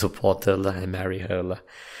one of the supporter and married her.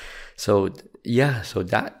 So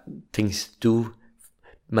that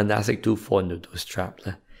monastic do fall into those traps.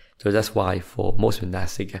 So that's why for most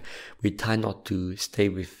monastic, we try not to stay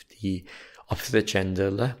with the opposite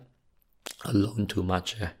gender alone too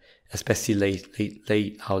much, especially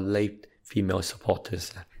our late female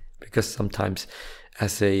supporters, because sometimes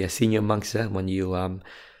as a senior monk, when you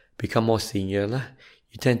become more senior,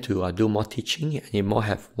 you tend to do more teaching and you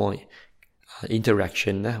have more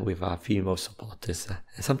interaction with our female supporters.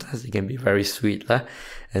 And sometimes it can be very sweet,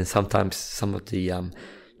 and sometimes some of the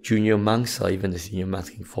junior monks or even the senior monks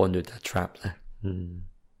can fall into that trap.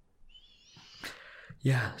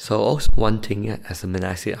 So also one thing as a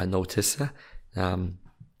monastic I noticed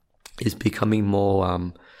is becoming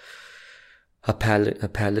more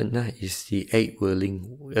apparent is the 8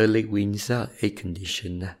 early wings, 8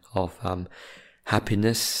 condition of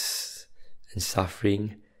happiness and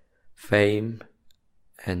suffering, fame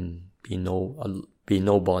and be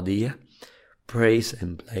nobody, praise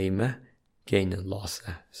and blame, gain and loss.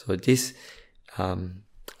 So this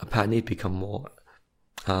apparently become more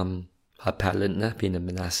apparent being a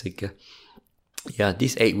monastic.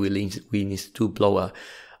 These 8 wings do blow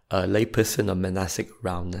a lay person or monastic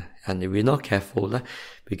around, and if we're not careful,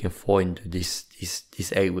 we can fall into this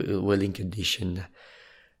 8 willing condition.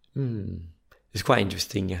 It's quite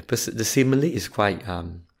interesting, but the simile is quite.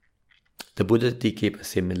 The Buddha did give a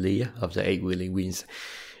simile of the 8 willing wings.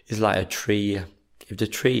 It's like a tree. If the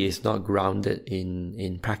tree is not grounded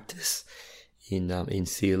in practice, in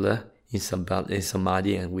sila, in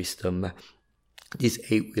samadhi and wisdom, these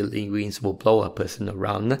 8 willing wings will blow a person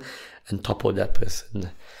around and topple that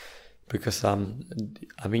person. Because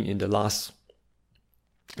in the last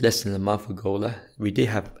less than a month ago, we did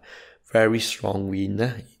have very strong wind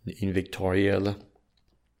in Victoria,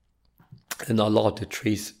 and a lot of the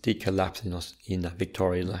trees did collapse in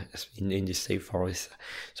Victoria, in the state forest.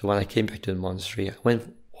 So when I came back to the monastery, I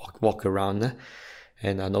went walk around,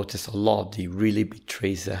 and I noticed a lot of the really big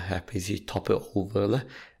trees have basically toppled over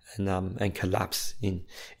and collapsed in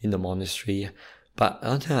the monastery. But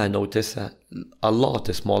until I noticed a lot of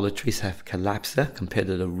the smaller trees have collapsed compared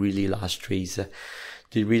to the really large trees.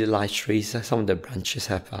 The really large trees, some of the branches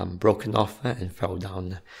have broken off and fell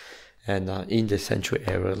down. And in the central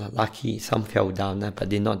area, lucky some fell down but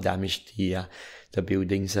did not damage the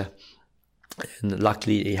buildings. And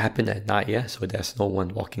luckily it happened at night, so there's no one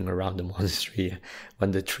walking around the monastery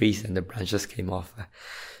when the trees and the branches came off.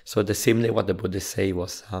 So the simile what the Buddha say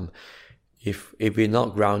was, if we're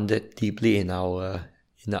not grounded deeply in our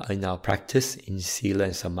practice in sila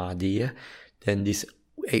and samadhi, then this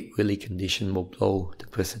 8 willing condition will blow the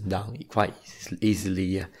person down quite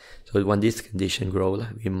easily. So when this condition grows,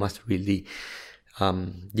 we must really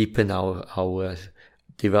deepen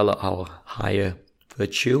develop our higher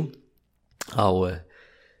virtue, our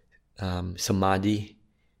samadhi,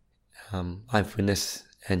 mindfulness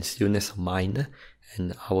and stillness of mind,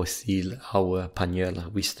 and our sila, our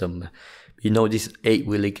panya, wisdom. We know these 8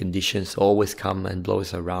 willing conditions always come and blow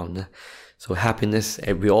us around. So happiness,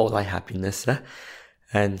 we all like happiness.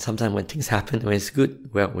 And sometimes when things happen, when it's good,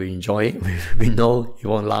 well, we enjoy it. We know it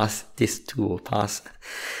won't last. This too will pass.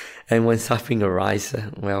 And when suffering arises,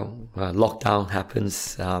 lockdown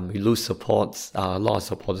happens. We lose support. A lot of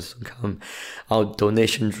supporters will come. Our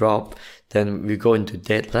donation drop. Then we go into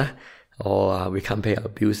debt, or we can't pay our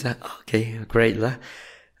bills. Okay, great.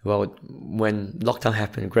 Well, when lockdown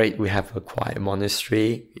happened, great, we have a quiet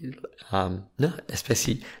monastery.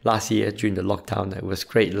 Especially last year during the lockdown, it was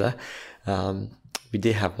great. We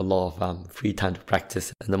did have a lot of free time to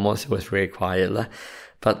practice, and the monastery was very quiet.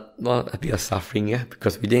 But a bit of suffering,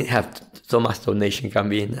 because we didn't have so much donation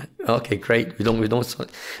come in. Okay, great. We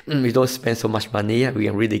don't spend so much money. We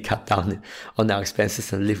can really cut down on our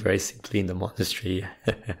expenses and live very simply in the monastery.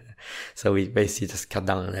 So we basically just cut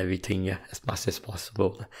down on everything as much as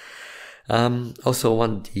possible.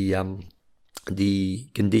 Also, the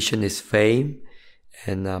condition is fame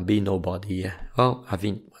and be nobody. Well, I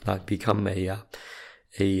think when I become a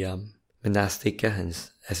monastic and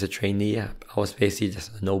as a trainee, I was basically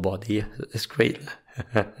just a nobody. It's great.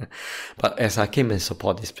 But as I came and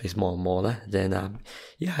support this place more and more, then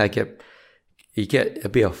you get a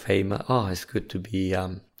bit of fame. Oh, it's good to be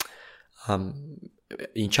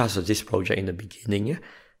in charge of this project in the beginning.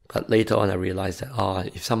 But later on, I realized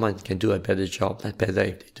that if someone can do a better job, that's better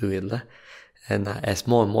if they do it. And as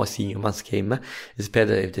more and more senior ones came, it's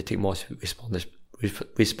better if they take more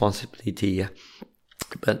responsibility.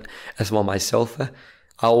 But as for myself, I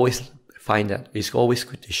always find that it's always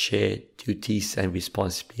good to share duties and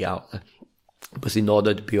responsibility out. Because in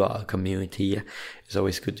order to build our community, it's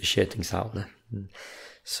always good to share things out.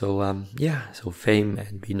 So so fame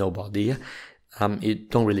and be nobody,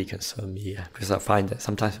 it don't really concern me, because I find that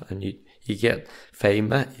sometimes when you get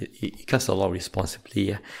fame, it comes a lot of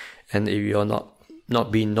responsibility, and if you're not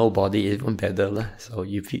being nobody, it's even better. So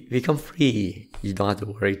you become free, you don't have to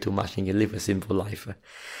worry too much, and you live a simple life.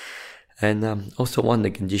 And also one of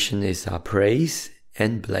the conditions is praise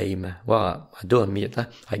and blame. Well, I do admit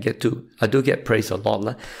I do get praise a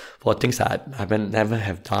lot for things that I never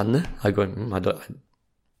have done. I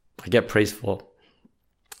get praise for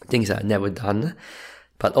things that I've never done.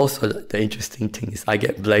 But also the interesting thing is I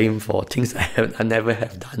get blamed for things I never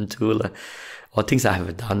have done too, or things I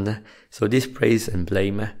haven't done. So this praise and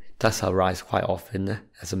blame does arise quite often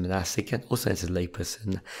as a monastic and also as a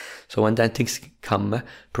layperson. So when then things come,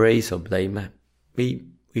 praise or blame, we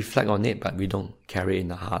reflect on it, but we don't carry it in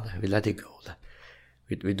the heart. We let it go.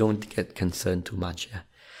 We don't get concerned too much.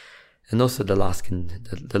 And also the last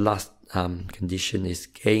condition is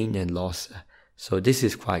gain and loss. So this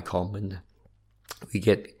is quite common. We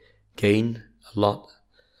get gain a lot,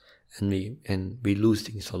 and we lose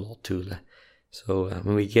things a lot too. So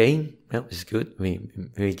when we gain, well, it's good.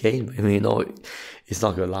 When we gain, when we know it's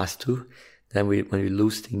not going to last too. Then when we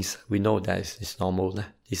lose things, we know that it's normal.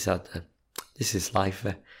 This is life.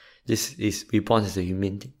 We born as a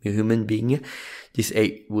human being. This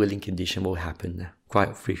 8 willing condition will happen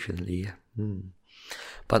quite frequently.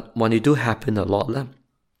 But when it do happen a lot,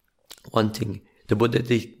 one thing the Buddha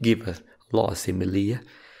did give us a lot of simile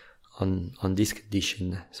on this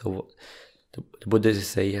condition. So the Buddha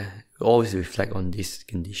say, always reflect on this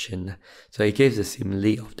condition. So he gave the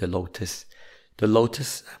simile of the lotus. The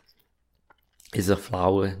lotus is a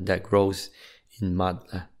flower that grows in mud.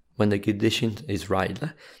 When the condition is right,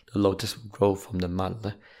 the lotus will grow from the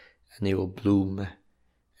mud, and it will bloom,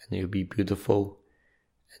 and it will be beautiful,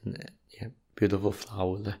 and beautiful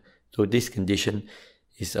flower. So this condition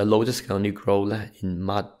is a lotus can only grow in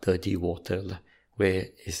mud, dirty water, where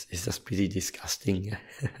it's just pretty disgusting.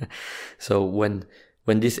 So when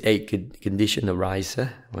this 8 condition arises,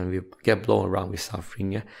 when we get blown around with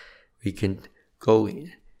suffering, we can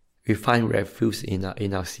we find refuge in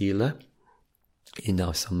our sila, in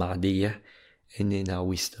our samadhi, and in our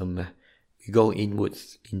wisdom. We go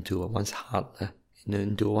inwards into one's heart,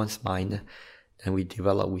 into one's mind, and we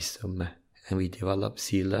develop wisdom, and we develop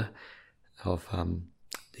sila of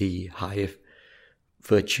the higher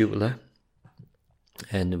virtue,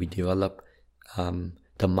 and we develop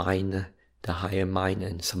the mind, the higher mind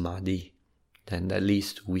and samadhi. Then that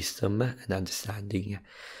leads to wisdom and understanding.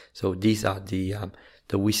 So these are the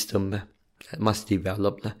wisdom that must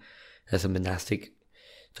develop as a monastic.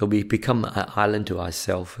 So we become an island to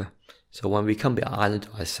ourselves. So when we become an island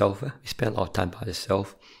to ourselves, we spend a lot of time by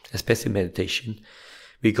ourselves, especially meditation.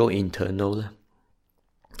 We go internal.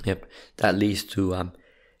 That leads to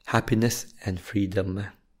happiness and freedom.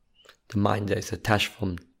 The mind that is attached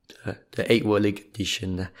from the 8 worldly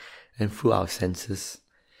condition and through our senses.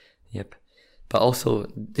 But also,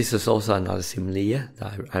 this is also another simile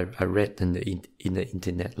that I read in the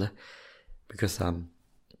internet, because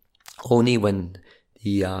only when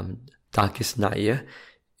the darkest night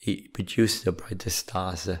it produces the brightest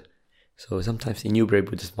stars. So sometimes in Newbury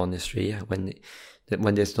Buddhist Monastery, when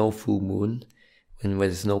there's no full moon, when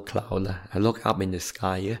there's no cloud, I look up in the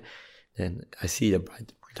sky, then I see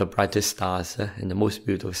the brightest stars and the most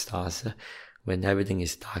beautiful stars when everything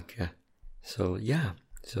is dark. So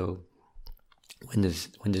when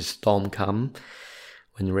the storm come,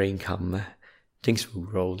 when rain come, things will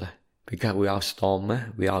grow. Because without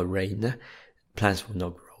storm, without rain, plants will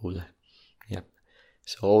not grow.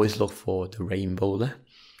 So always look for the rainbow.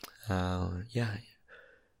 When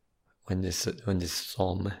there's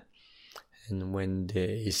storm, and when there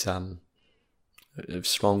is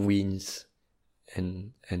strong winds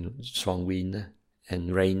and strong wind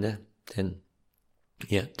and rain, then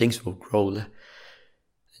things will grow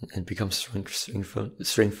and become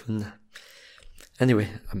strengthened. Anyway,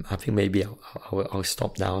 I think maybe I'll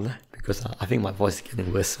stop now, because I think my voice is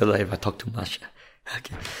getting worse if I talk too much.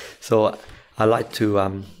 Okay. So I'd like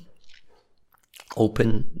to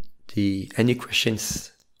open any question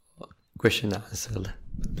and answer,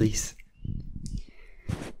 please.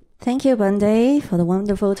 Thank you, Bhante, for the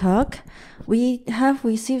wonderful talk. We have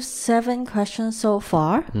received 7 questions so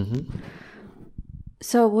far.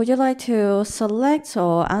 So would you like to select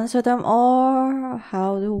or answer them, or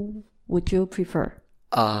would you prefer?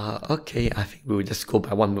 Okay, I think we will just go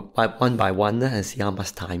by one by one and see how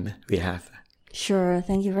much time we have. Sure,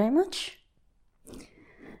 thank you very much.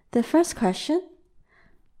 The first question: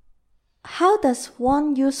 how does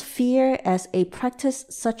one use fear as a practice,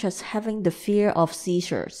 such as having the fear of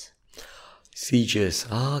seizures? Seizures.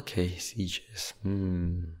 Okay, seizures.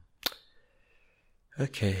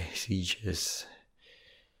 Okay, seizures.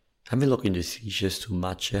 I haven't looked into seizures too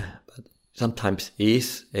much, but sometimes it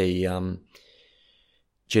is a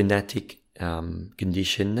genetic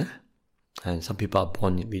condition, and some people are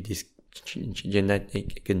born with this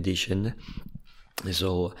genetic condition.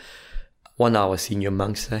 So one of our senior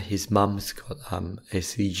monks, his mom's got a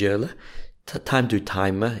seizure. Time to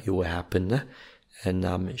time it will happen, and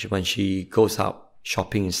when she goes out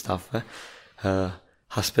shopping and stuff, her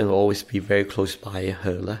husband will always be very close by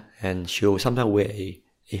her, and she'll sometimes wear a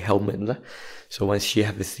helmet. So when she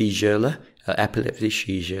have a seizure, epilepsy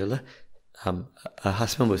seizure, her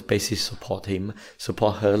husband will basically support her,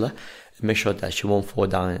 and make sure that she won't fall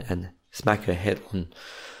down and smack her head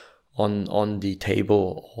on the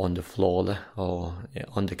table or on the floor or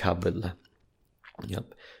on the cupboard.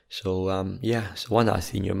 Yep. So so one of our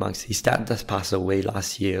senior monks, his dad just passed away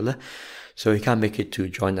last year, so he can't make it to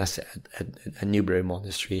join us at Newbury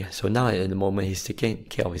Monastery. So now at the moment he's taking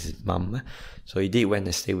care of his mum. So he did went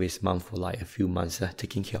and stay with his mum for like a few months,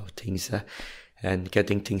 taking care of things and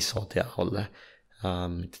getting things sorted out,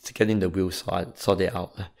 getting the will sorted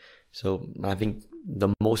out. So I think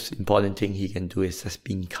the most important thing he can do is just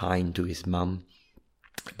being kind to his mum.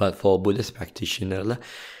 But for Buddhist practitioner,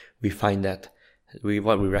 we find that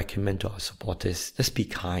what we recommend to our supporters, just be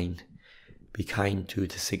kind. Be kind to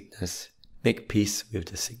the sickness. Make peace with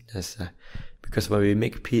the sickness. Because when we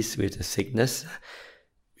make peace with the sickness,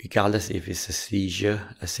 regardless if it's a seizure,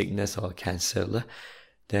 a sickness, or a cancer,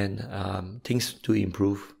 then things do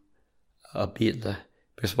improve a bit.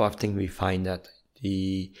 Because one thing we find that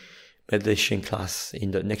the meditation class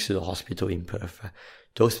next to the hospital in Perth,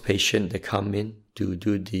 those patients that come in to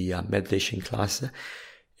do the meditation class,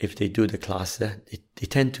 if they do the class, they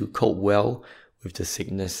tend to cope well with the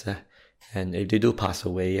sickness, and if they do pass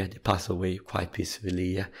away, they pass away quite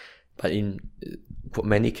peacefully. But in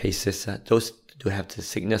many cases, those who have the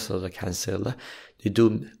sickness or the cancer, they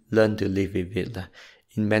do learn to live with it.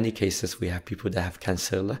 In many cases, we have people that have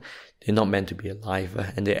cancer, they're not meant to be alive,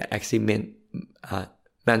 and they actually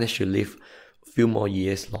manage to live a few more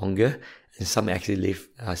years longer, and some actually live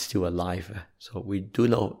still alive. So we do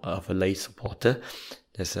know of a lay supporter.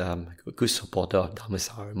 There's a good supporter of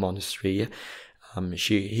Dhamma Monastery.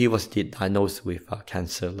 He was diagnosed with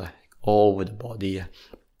cancer all over the body,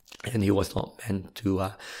 and he was not meant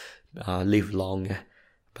to live long.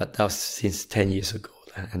 But that was since 10 years ago,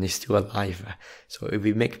 and he's still alive. So if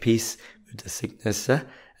we make peace with the sickness,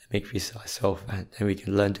 make peace with ourselves, then we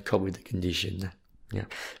can learn to cope with the condition. Yeah,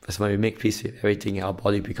 because when we make peace with everything, our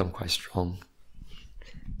body becomes quite strong.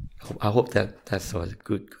 I hope that's a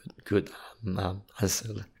good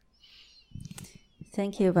answer.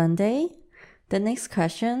 Thank you, Bhante. The next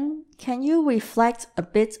question: can you reflect a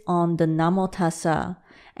bit on the Namo Tassa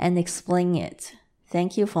and explain it?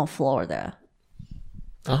 Thank you from Florida.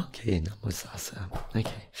 Okay, Namo Tassa.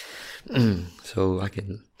 Okay, so I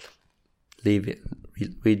can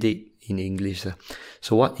read it in English.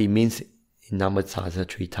 So what it means in Namo Tassa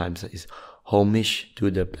 3 times is homage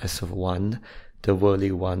to the Blessed One, the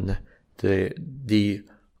worldly one, the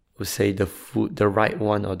right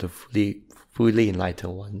one, or the fully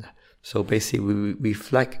enlightened one. So basically, we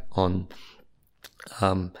reflect on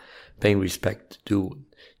paying respect to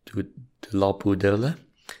the Lord Buddha,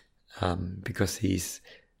 because he's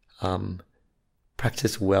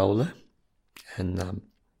practiced well and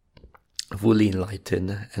fully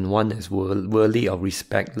enlightened, and one is worthy of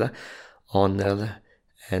respect, honor,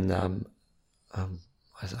 and I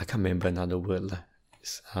can't remember another word.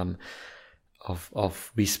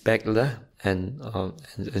 Of respect and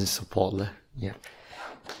support. Yeah.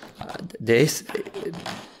 There is,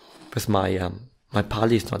 because my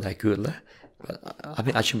Pali is not that good, but I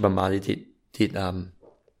mean Ajahn Brahmali did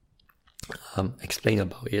explain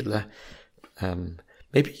about it.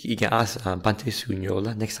 Maybe you can ask Bhante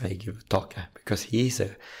Sunyo next time he give a talk, because he's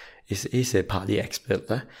a Pali expert,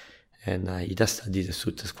 and he does study the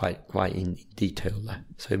suttas quite in detail.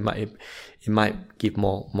 So it might give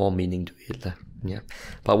more meaning to it. Yeah.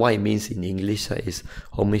 But what it means in English is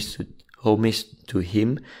homage to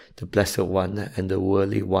him, the Blessed One, and the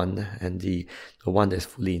Worldly One, and the one that's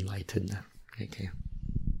fully enlightened. Okay.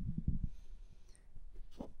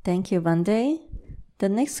 Thank you, Bhante. The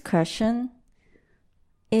next question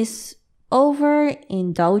is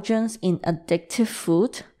overindulgence in addictive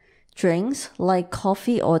food, drinks like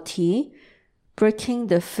coffee or tea, breaking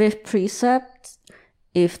the fifth precept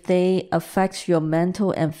if they affect your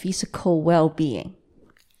mental and physical well-being?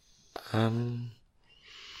 I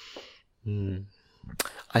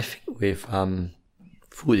think with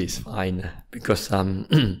food is fine because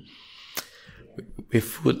with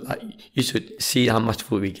food, you should see how much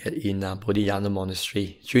food we get in Bodhinyana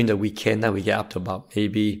Monastery. During the weekend, we get up to about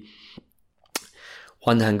maybe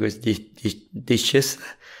 100 dishes,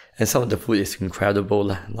 and some of the food is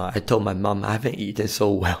incredible. I told my mom I haven't eaten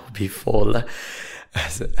so well before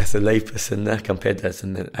as a layperson compared to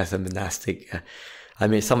as a monastic. I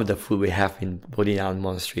mean, some of the food we have in Bodhinyana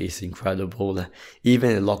Monastery is incredible.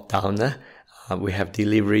 Even in lockdown, we have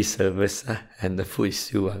delivery service, and the food is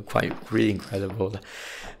still really incredible.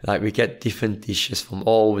 Like we get different dishes from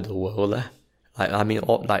all over the world.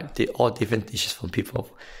 All different dishes from people,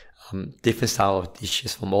 different style of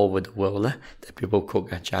dishes from all over the world that people cook.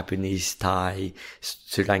 Japanese, Thai,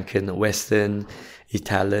 Sri Lankan, Western,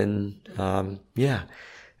 Italian,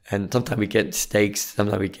 And sometimes we get steaks,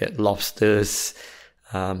 sometimes we get lobsters.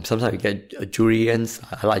 Sometimes we get durians.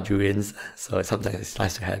 I like durians, so sometimes it's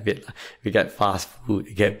nice to have it. We get fast food,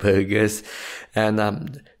 we get burgers,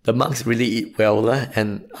 and the monks really eat well.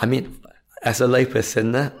 And I mean, as a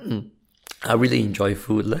layperson, I really enjoy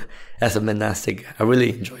food. As a monastic, I really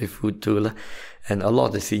enjoy food too. And a lot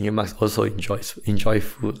of the senior monks also enjoy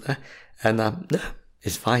food. And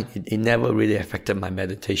it's fine. It never really affected my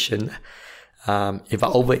meditation. If I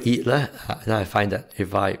overeat, then I find that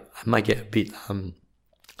if I might get a bit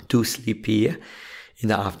too sleepy in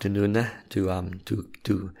the afternoon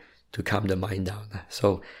to calm the mind down.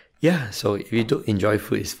 So if you do enjoy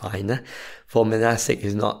food, it's fine. For monastic,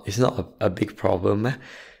 it's not a big problem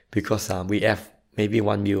because we have maybe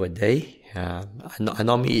one meal a day. I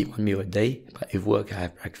normally eat one meal a day, but if work, I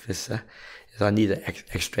have breakfast. So I need the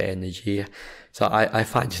extra energy. So I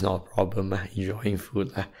find it's not a problem enjoying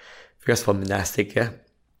food. Because for monastic,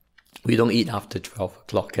 we don't eat after 12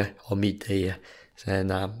 o'clock or midday.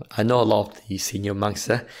 And I know a lot of the senior monks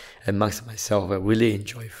and monks myself really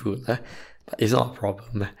enjoy food, but it's not a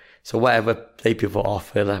problem. So whatever lay people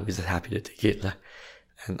offer, we're just happy to take it.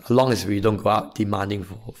 And as long as we don't go out demanding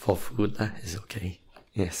for food, it's okay.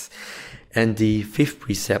 Yes. And the fifth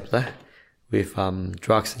precept with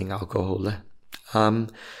drugs and alcohol.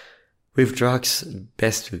 With drugs,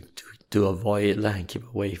 best to avoid it and keep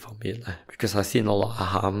away from it. Because I've seen a lot of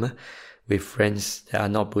harm with friends that are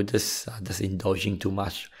not Buddhists, just indulging too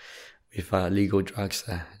much with legal drugs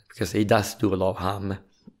because it does do a lot of harm.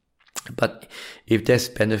 But if there's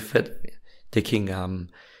benefit taking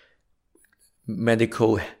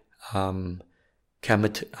medical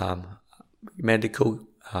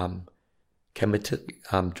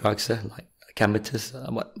drugs like chemists,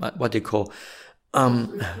 what they call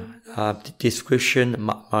description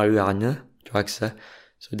marijuana drugs, so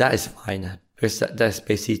that is fine. Because that's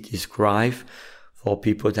basically described for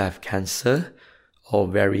people that have cancer or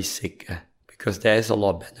very sick. Because there is a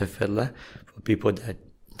lot of benefit for people that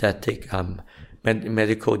take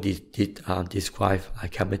medical described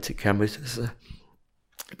chemicals.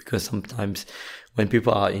 Because sometimes when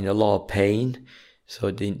people are in a lot of pain,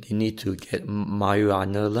 so they need to get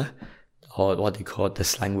marijuana, or what they call, the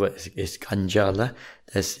slang word is ganja,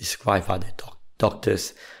 that's described by the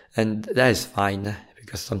doctors. And that is fine,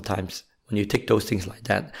 because sometimes when you take those things like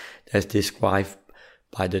that, that's described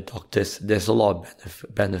by the doctors, there's a lot of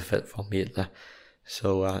benefit from it.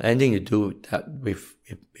 So anything you do that with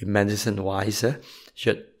medicine-wise,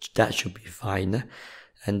 that should be fine.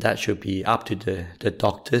 And that should be up to the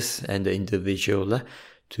doctors and the individual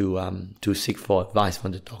to seek for advice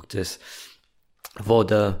from the doctors. For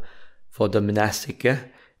the monastic,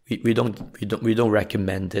 we don't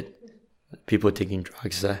recommend it. People taking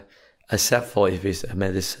drugs, except for if it's a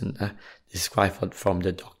medicine described from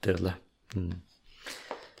the doctor.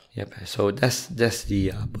 Yep. So that's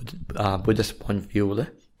the Buddha's point of view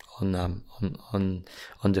on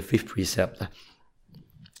the fifth precept.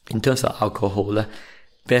 In terms of alcohol,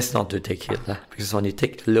 best not to take it, because when you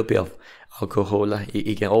take a little bit of alcohol,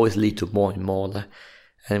 it can always lead to more and more.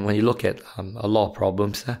 And when you look at a lot of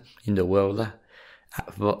problems in the world,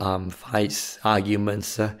 fights,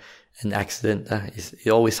 arguments, an accident, it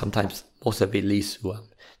always sometimes, most of it leads to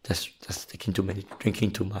just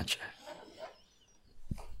drinking too much.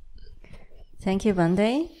 Thank you,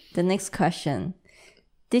 Bhante. The next question.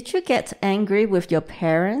 Did you get angry with your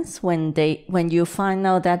parents when you find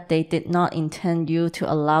out that they did not intend you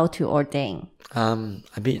to allow to ordain? I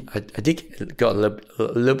did got a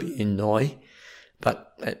little bit annoyed,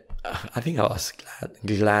 but I think I was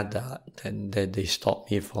glad that they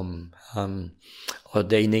stopped me from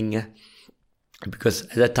ordaining, because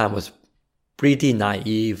at that time I was pretty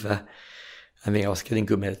naive. I mean, I was getting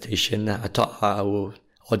good meditation. I thought I would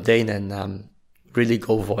ordain and really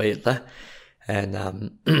go for it and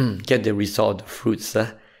get the result, the fruits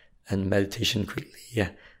and meditation quickly.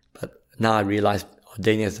 But now I realize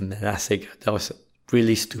ordaining as a monastic, that was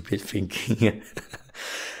really stupid thinking.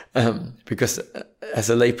 Because as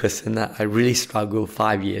a layperson, I really struggled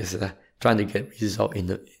 5 years trying to get result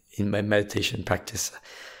in my meditation practice.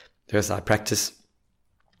 Because I practice,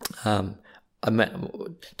 to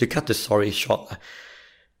cut the story short,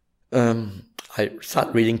 I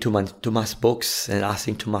started reading too much books and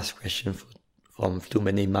asking too much questions from too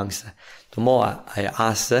many monks. The more I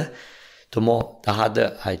ask, the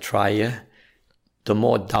harder I try, the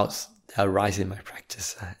more doubts that arise in my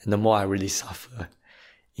practice, and the more I really suffer.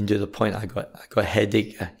 Into the point I got a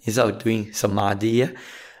headache. Instead of doing samadhi, I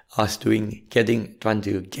was trying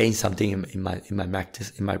to gain something in my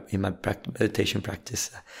practice, in my meditation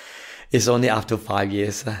practice. It's only after 5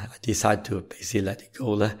 years I decided to basically let it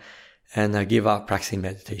go and I give up practicing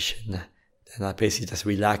meditation. And I basically just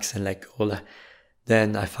relax and let go.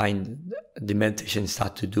 Then I find the meditation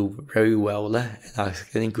start to do very well, and I was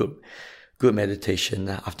getting good meditation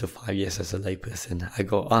after 5 years as a layperson. I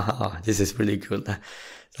go, this is really good.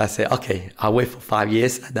 So I say, okay, I'll wait for 5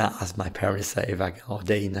 years and then ask my parents if I can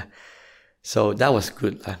ordain. So that was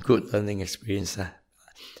good learning experience.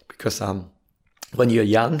 Because when you're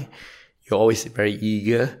young, you're always very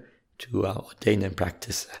eager to ordain and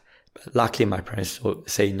practice. But luckily my parents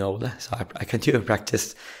say no, so I continue to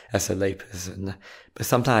practice as a layperson. But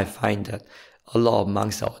sometimes I find that a lot of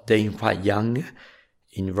monks are ordained quite young,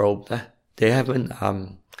 in robe. They haven't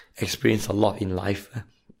experienced a lot in life.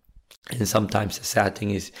 And sometimes the sad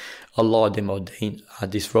thing is a lot of them ordained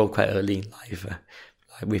disrobe quite early in life,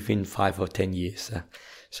 like within 5 or 10 years.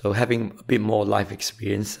 So having a bit more life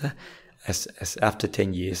experience as after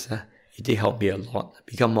 10 years, it did help me a lot,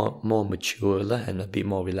 become more mature and a bit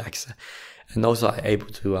more relaxed. And also I'm able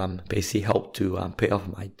to basically help to pay off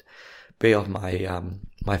my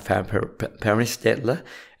parents' debt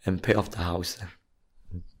and pay off the house.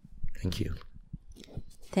 Thank you.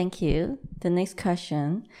 Thank you. The next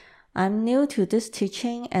question. I'm new to this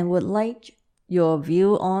teaching and would like your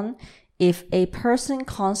view on, if a person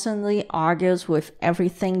constantly argues with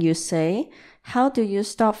everything you say, how do you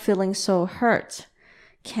stop feeling so hurt?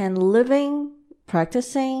 Can living,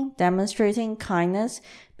 practicing, demonstrating kindness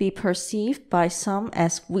be perceived by some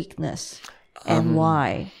as weakness? And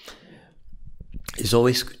why? It's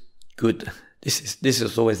always good. This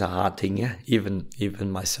is always a hard thing.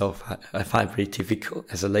 Even myself, I find it very difficult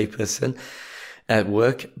as a layperson at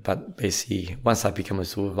work. But basically, once I become a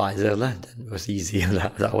supervisor, then it was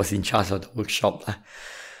easier. I was in charge of the workshop.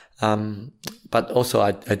 But also,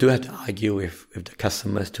 I do have to argue with the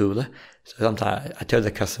customers too. So sometimes I tell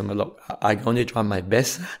the customer, look, I only try my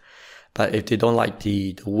best. But if they don't like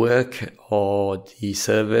the work or the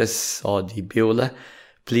service or the bill,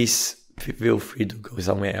 please feel free to go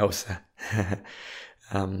somewhere else.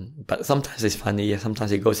 But sometimes it's funny.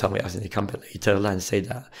 Sometimes they go somewhere else and they come back later and say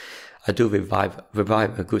that I do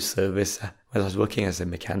revive a good service when I was working as a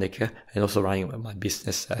mechanic and also running my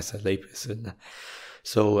business as a layperson.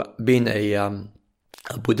 So being a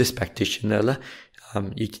Buddhist practitioner,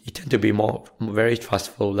 you tend to be very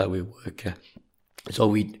trustful with work. So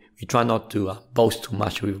we try not to boast too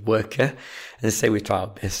much with work and say we try our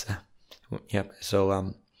best.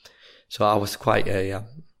 So I was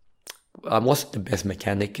I wasn't the best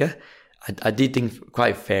mechanic. I did things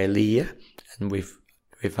quite fairly and with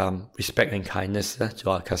respect and kindness to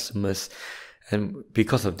our customers, and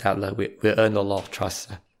because of that, we earn a lot of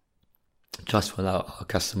trust from our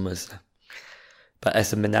customers. But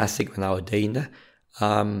as a monastic, when I ordained,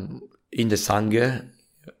 in the Sangha,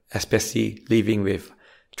 especially living with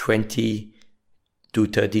 20 to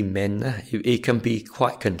 30 men, it can be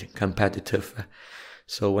quite competitive.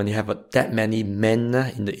 So when you have that many men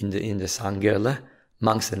in the Sangha,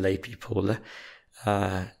 monks and lay people,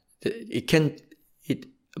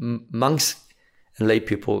 monks and lay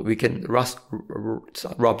people, we can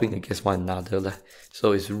rubbing against one another.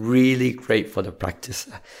 So it's really great for the practice.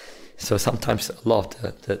 So sometimes a lot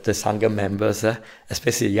of the Sangha members,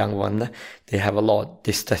 especially the young one, they have a lot of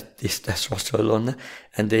testosterone,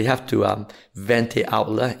 and they have to vent it out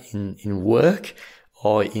in work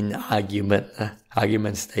or in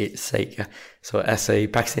argument's sake. So as a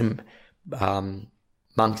practicing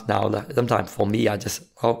monk now, sometimes for me, I just,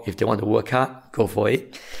 if they want to work hard, go for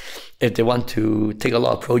it. If they want to take a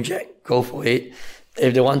lot of project, go for it.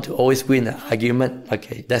 If they want to always win an argument,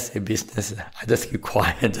 okay, that's their business. I just keep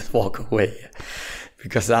quiet and just walk away.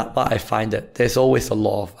 Because what I find that there's always a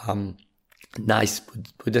lot of nice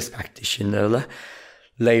Buddhist practitioner,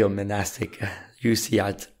 lay or monastic. You see,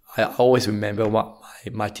 I always remember what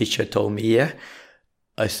my teacher told me,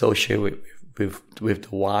 associate with the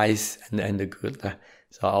wise and the good.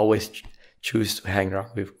 So I always choose to hang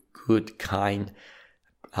around with good, kind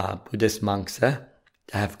Buddhist monks that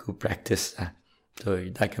have good practice. So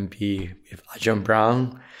that can be with Ajahn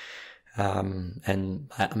Brahm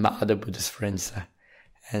and my other Buddhist friends.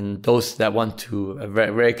 And those that want to,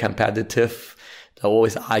 very, very competitive, they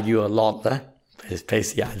always argue a lot.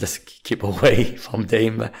 Basically, I just keep away from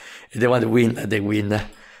them. If they want to win, they win.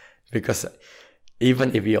 Because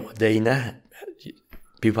even if you're ordained,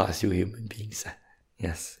 people are still human beings.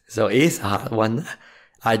 Yes. So it's a hard one.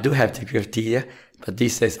 I do have difficulty, but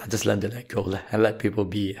these days I just learn to let go and let people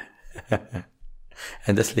be.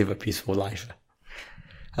 And just live a peaceful life.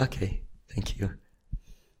 Okay, thank you.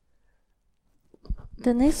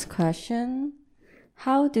 The next question,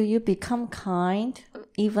 how do you become kind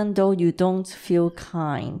even though you don't feel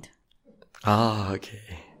kind?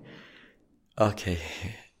 Okay. Okay.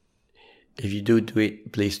 If you do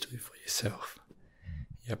it, please do it for yourself.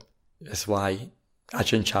 Yep. That's why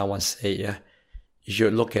Ajahn Chah once said, you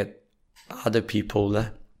should look at other people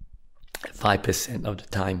 5% of the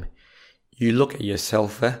time. You look at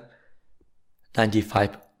yourself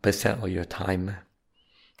 95% of your time.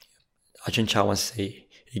 Ajahn Chah once said,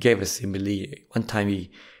 he gave a simile. One time he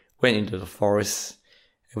went into the forest.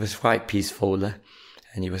 It was quite peaceful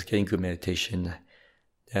and he was getting good meditation.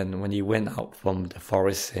 Then when he went out from the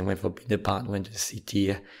forest and went for Bhante, went to the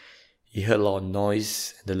city, he heard a lot of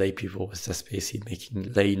noise. And the lay people was just basically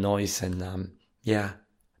making lay noise and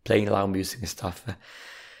playing loud music and stuff.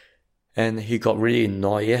 And he got really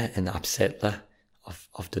annoyed and upset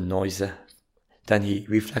of the noise. Then he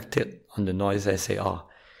reflected on the noise and said,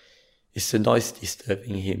 is the noise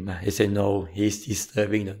disturbing him? He said, no, he's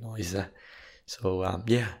disturbing the noise. So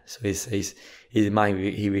he says, in his mind,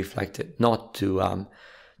 he reflected not to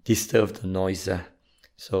disturb the noise.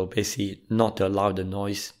 So basically, not to allow the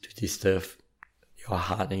noise to disturb your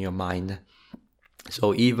heart and your mind.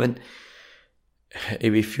 So even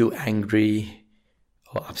if we feel angry,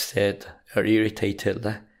 or upset, or irritated,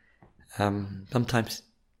 sometimes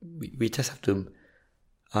we just have to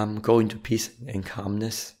go into peace and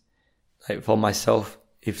calmness. Like for myself,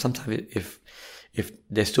 if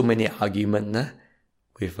there's too many arguments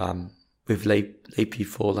with lay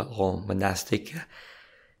people or monastic,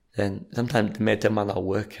 then sometimes the metta might not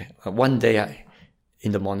work. One day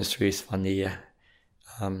in the monastery is funny.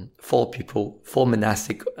 4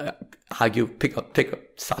 monastic argue,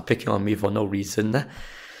 start picking on me for no reason.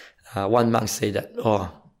 One monk said that,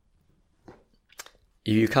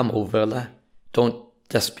 if you come over, don't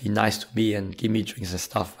just be nice to me and give me drinks and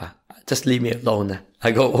stuff. Just leave me alone.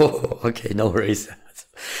 I go, okay, no worries.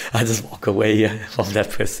 I just walk away from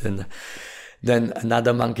that person. Then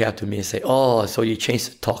another monk came up to me and said, so you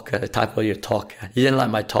changed the type of your talk. You didn't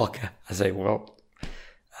like my talk. I say,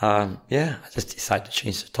 I just decided to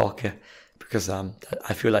change the talk because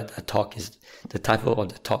I feel like the talk is the type of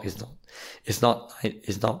the talk is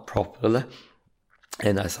not proper,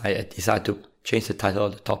 and as I decided to change the title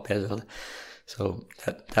of the talk better. So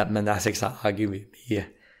that monastics are arguing with me.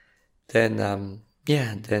 Then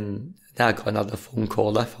I got another phone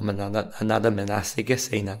call from another monastic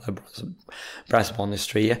saying another brass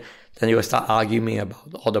monastery. Then he would start arguing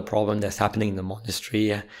about all the problem that's happening in the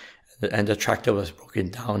monastery. And the tractor was broken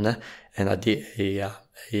down, and I did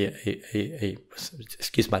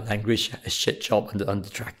excuse my language, a shit job on the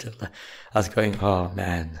tractor. I was going, oh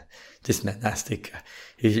man, this monastic,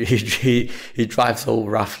 he drives so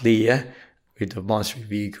roughly, with the monastery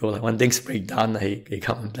vehicle. When things break down, he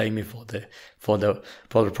come and blame me for the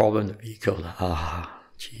problem of the vehicle.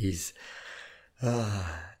 Jeez.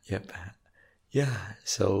 Yep. Yeah.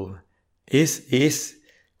 So it's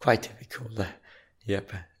quite difficult.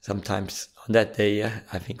 Yep. Sometimes on that day,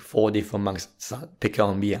 I think 4 different monks start picking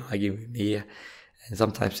on me and arguing with me. And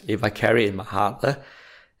sometimes if I carry it in my heart,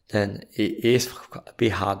 then it is a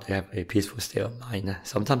bit hard to have a peaceful state of mind.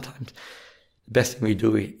 Sometimes the best thing we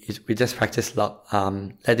do is we just practice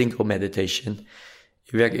letting go meditation.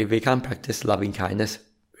 if we can't practice loving kindness,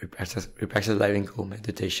 we practice letting go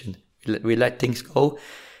meditation. We let things go,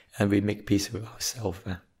 and we make peace with ourselves.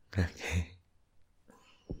 Okay.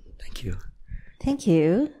 Thank you. Thank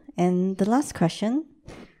you. And the last question.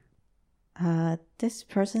 This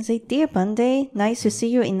person says, Dear Bhante, nice to see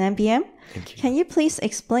you in NBM. Thank you. Can you please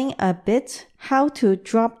explain a bit how to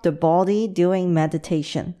drop the body during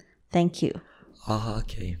meditation? Thank you.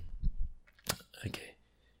 Okay.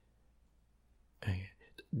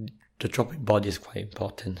 The dropping body is quite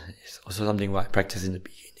important. It's also something I practiced in the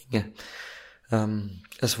beginning.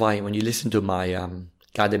 That's why when you listen to my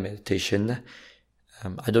guided meditation,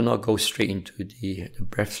 I do not go straight into the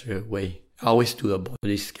breath straight away. I always do a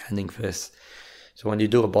body scanning first. So when you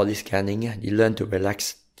do a body scanning, you learn to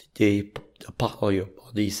relax the part of your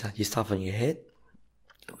body. You start from your head,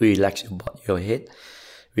 we relax your head,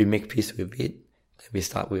 we make peace with it. Then we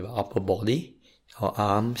start with our upper body, our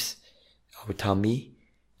arms, our tummy,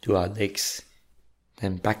 to our legs,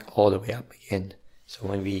 then back all the way up again. So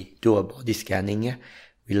when we do a body scanning,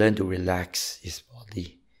 we learn to relax his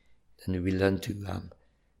body. Then we learn to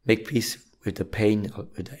make peace with the pain,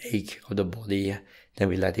 with the ache of the body. Then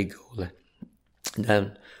we let it go. And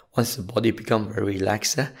then once the body becomes very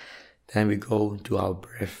relaxed, then we go to our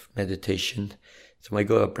breath meditation. So when we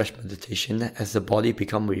go to breath meditation, as the body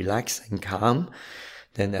becomes relaxed and calm,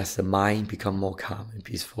 then as the mind becomes more calm and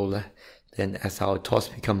peaceful, then as our thoughts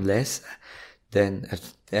become less, then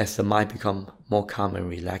as the mind becomes more calm and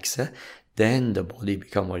relaxed, then the body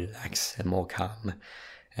becomes more relaxed and more calm.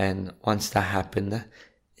 And once that happens,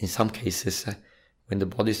 in some cases, when the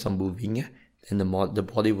body is not moving, then the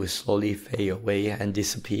body will slowly fade away and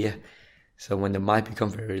disappear. So when the mind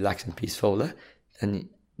becomes very relaxed and peaceful, then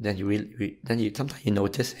sometimes you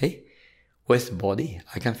notice, hey, where's the body?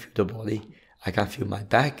 I can't feel the body. I can't feel my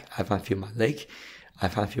back. I can't feel my leg. I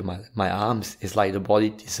can't feel my arms. It's like the body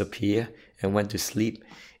disappear and went to sleep.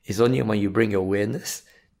 It's only when you bring your awareness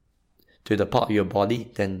to the part of your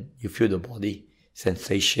body, then you feel the body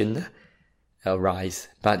sensation arise.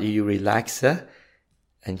 But if you relax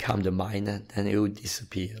and calm the mind, then it will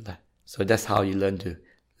disappear. So that's how you learn to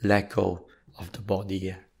let go of the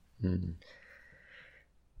body.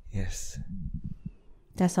 Yes.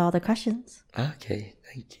 That's all the questions. Okay,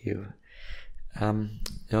 thank you.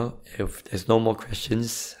 If there's no more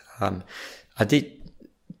questions, I did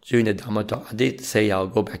during the Dhamma talk. I did say I'll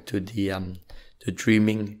go back to the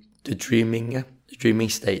dreaming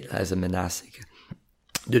state as a monastic.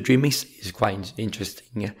 The dreaming state is quite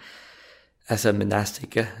interesting. As a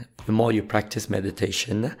monastic, the more you practice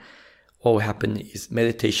meditation, what will happen is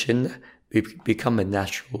meditation will become a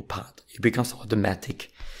natural part. It becomes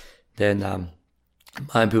automatic. Then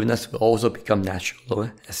mindfulness will also become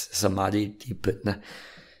natural as samadhi deepens.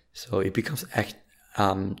 So it becomes a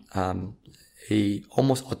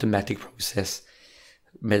almost automatic process.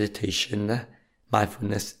 Meditation,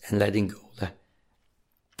 mindfulness, and letting go.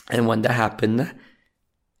 And when that happens,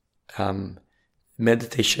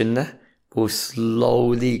 meditation will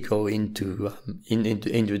slowly go into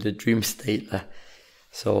the dream state.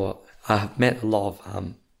 So I have met a lot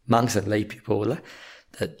of monks and lay people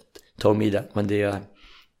that told me that when they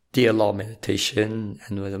did a lot of meditation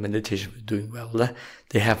and when the meditation was doing well,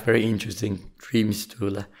 they have very interesting dreams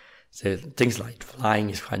too. So things like flying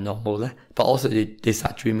is quite normal, but also they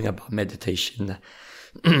start dreaming about meditation.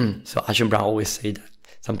 So Ajahn Brahm always say that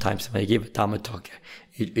sometimes when he give a Dhamma talk,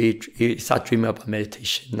 he start dreaming about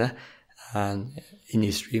meditation and in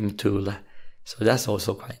his dream too. So that's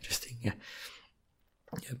also quite interesting.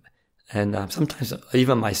 Yep. And sometimes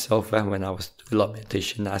even myself, when I was doing a lot of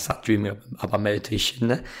meditation, I start dreaming about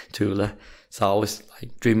meditation too. So I was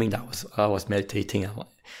like dreaming that I was meditating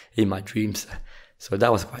in my dreams. So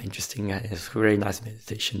that was quite interesting. It's very nice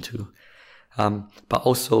meditation too. But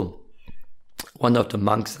also, one of the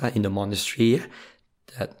monks in the monastery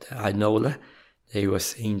that I know, they were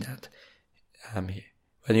saying that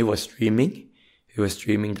when he was dreaming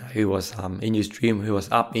that he was in his dream he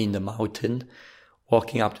was up in the mountain,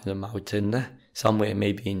 walking up to the mountain somewhere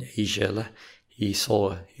maybe in Asia. He was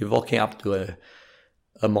walking up to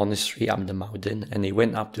a monastery up the mountain, and he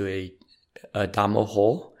went up to a Dhamma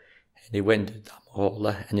hall, and he went to the Dhamma hall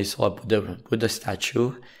and he saw a Buddha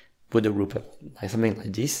statue, Buddha Rupa, like something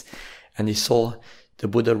like this, and he saw the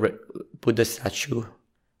Buddha statue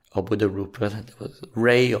or Buddha Rupa. There was a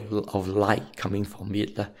ray of light coming from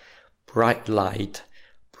it, bright light,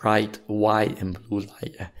 bright white and blue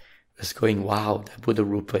light. Was going, wow, the Buddha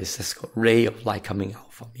Rupa is just got a ray of light coming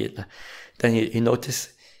out from it. Then he noticed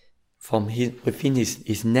from within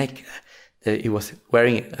his neck that he was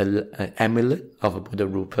wearing an amulet of a Buddha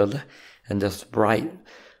Rupa, and there's bright,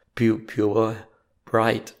 pure,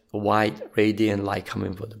 bright, white, radiant light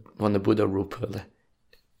coming from the Buddha Rupa.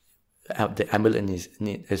 The amulet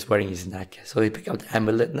is wearing his neck. So he picked up the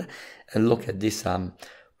amulet and look at this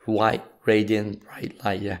white, radiant, bright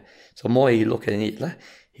light. So more he looked at it,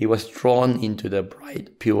 he was drawn into the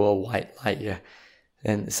bright, pure white light.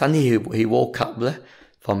 And suddenly he woke up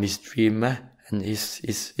from his dream, and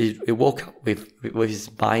he woke up with his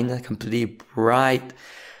mind completely bright,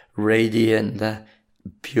 radiant,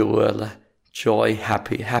 pure, joy,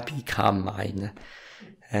 happy, calm mind.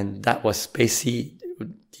 And that was basically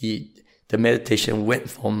the meditation went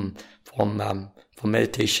from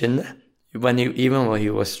meditation. Even when he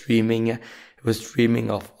was dreaming,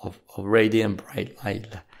 of radiant, bright light.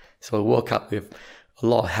 So he woke up with a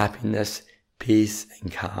lot of happiness, peace, and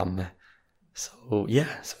calm. So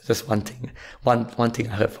just one thing I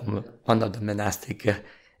heard from one of the monastic in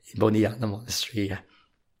Bodhisattva monastery.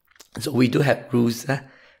 So we do have rules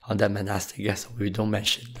on that monastic, so we don't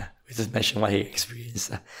mention. We just mention what he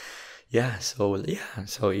experienced. So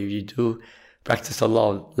if you do practice a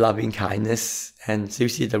lot of loving kindness, and you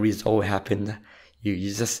see the result will happen,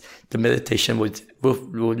 the meditation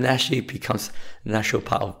will naturally becomes a natural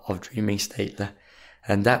part of dreaming state,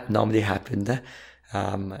 and that normally happens.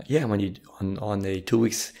 When you do on a 2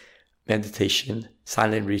 weeks meditation,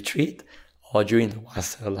 silent retreat, or during the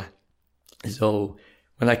Vasa. So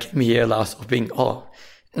when I came here, I was hoping,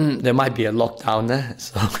 there might be a lockdown,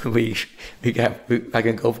 so I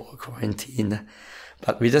can go for a quarantine.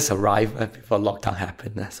 But we just arrived before lockdown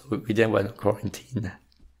happened, so we didn't want to quarantine.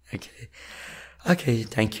 Okay,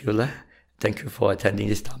 thank you. Thank you for attending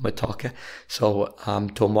this Dhamma talk. So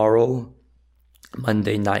tomorrow,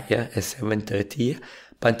 Monday night at 7:30,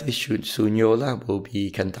 Bhante Sunyola will be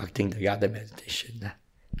conducting the guided meditation.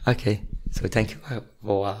 Okay, so thank you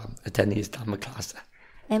for attending this Dhamma class.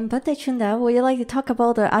 And Bhante Cunda, would you like to talk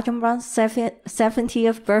about the Ajahn Brahm's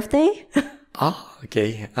 70th birthday?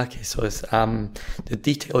 Okay. So it's, the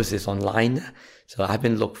details is online. So I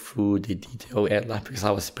haven't looked through the detail yet because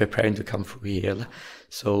I was preparing to come through here.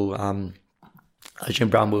 So Ajahn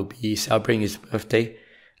Brahm will be celebrating his birthday,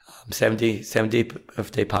 70th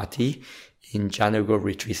birthday party in Janago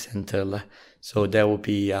Retreat Center. So there will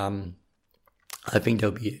be, I think there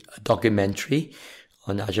will be a documentary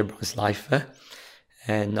on Ajahn Brahm's life.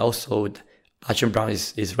 And also Ajahn Brahm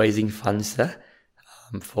is raising funds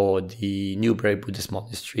for the Newberry Buddhist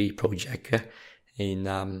Monastery project up in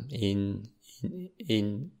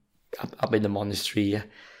the monastery.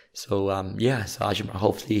 So Ajahn Brahm,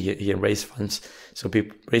 hopefully he can raise funds. So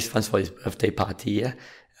people raise funds for his birthday party,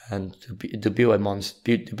 and to build a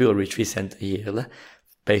retreat center here,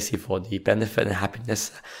 basically for the benefit and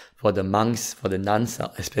happiness for the monks, for the nuns,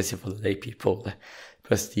 especially for the lay people,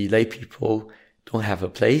 because the lay people don't have a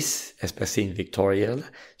place, especially in Victoria.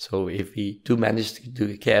 So if we do manage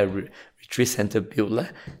to get a retreat center built,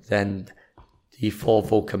 then the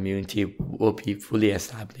fourfold community will be fully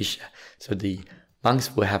established. So the monks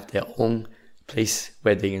will have their own place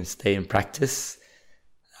where they can stay and practice,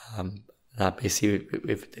 basically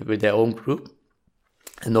with their own group.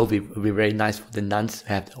 And it will be very nice for the nuns to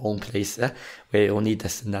have their own place where only the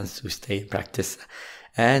nuns to stay and practice.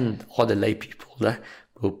 And all the lay people will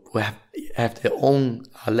have their own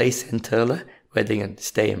lay center where they can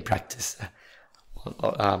stay and practice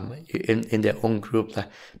in their own group.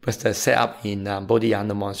 Because the setup in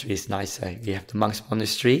Bodhisattva monastery is nice. We have the monks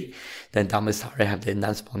monastery, then Dhammasara have the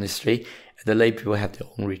nuns monastery, and the lay people have their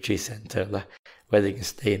own retreat center where they can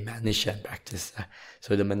stay and manage and practice.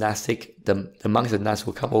 So the monks and nuns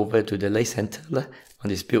will come over to the lay center on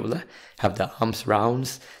this build, have the alms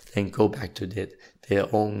rounds, then go back to their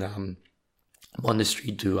own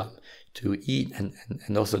monastery to eat and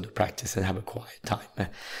also to practice and have a quiet time.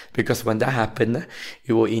 Because when that happens,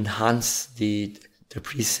 it will enhance the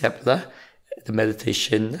precept, the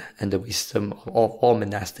meditation and the wisdom of all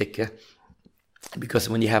monastic. Because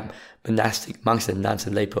when you have monastic monks and nuns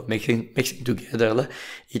and lay people mixing together,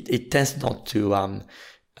 it tends not to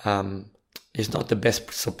it's not the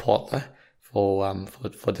best support for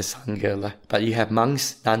the sangha. But you have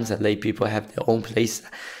monks, nuns and lay people have their own place.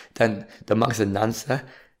 Then the monks and nuns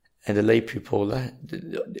and the lay people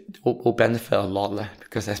will benefit a lot,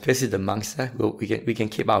 because especially the monks, we can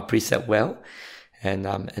keep our precept well, and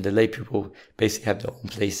the lay people basically have their own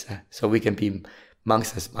place, so we can be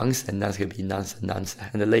monks as monks and nuns can be nuns as nuns,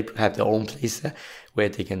 and the lay people have their own place where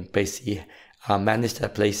they can basically manage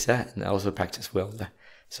that place and also practice well.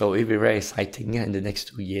 So it will be very exciting in the next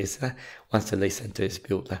 2 years once the lay center is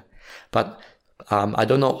built. But I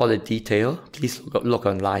don't know all the detail. Please look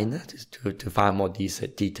online to find more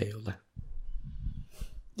detail.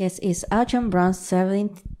 Yes, it's Ajahn Brahm's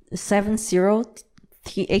 70th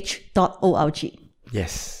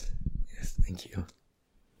Yes. Yes, thank you.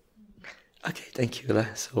 Okay, thank you.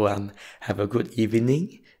 So have a good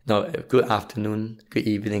evening. No, a good afternoon, good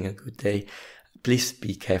evening, and good day. Please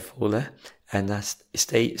be careful and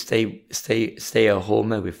stay at home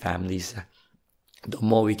with families. The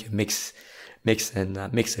more we can mix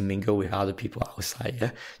and mingle with other people outside,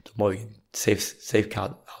 the more we can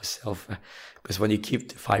safeguard ourselves. Because when you keep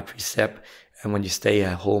the 5 precepts and when you stay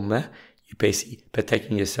at home, you're basically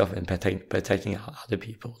protecting yourself and protecting other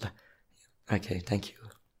people. Okay, thank you.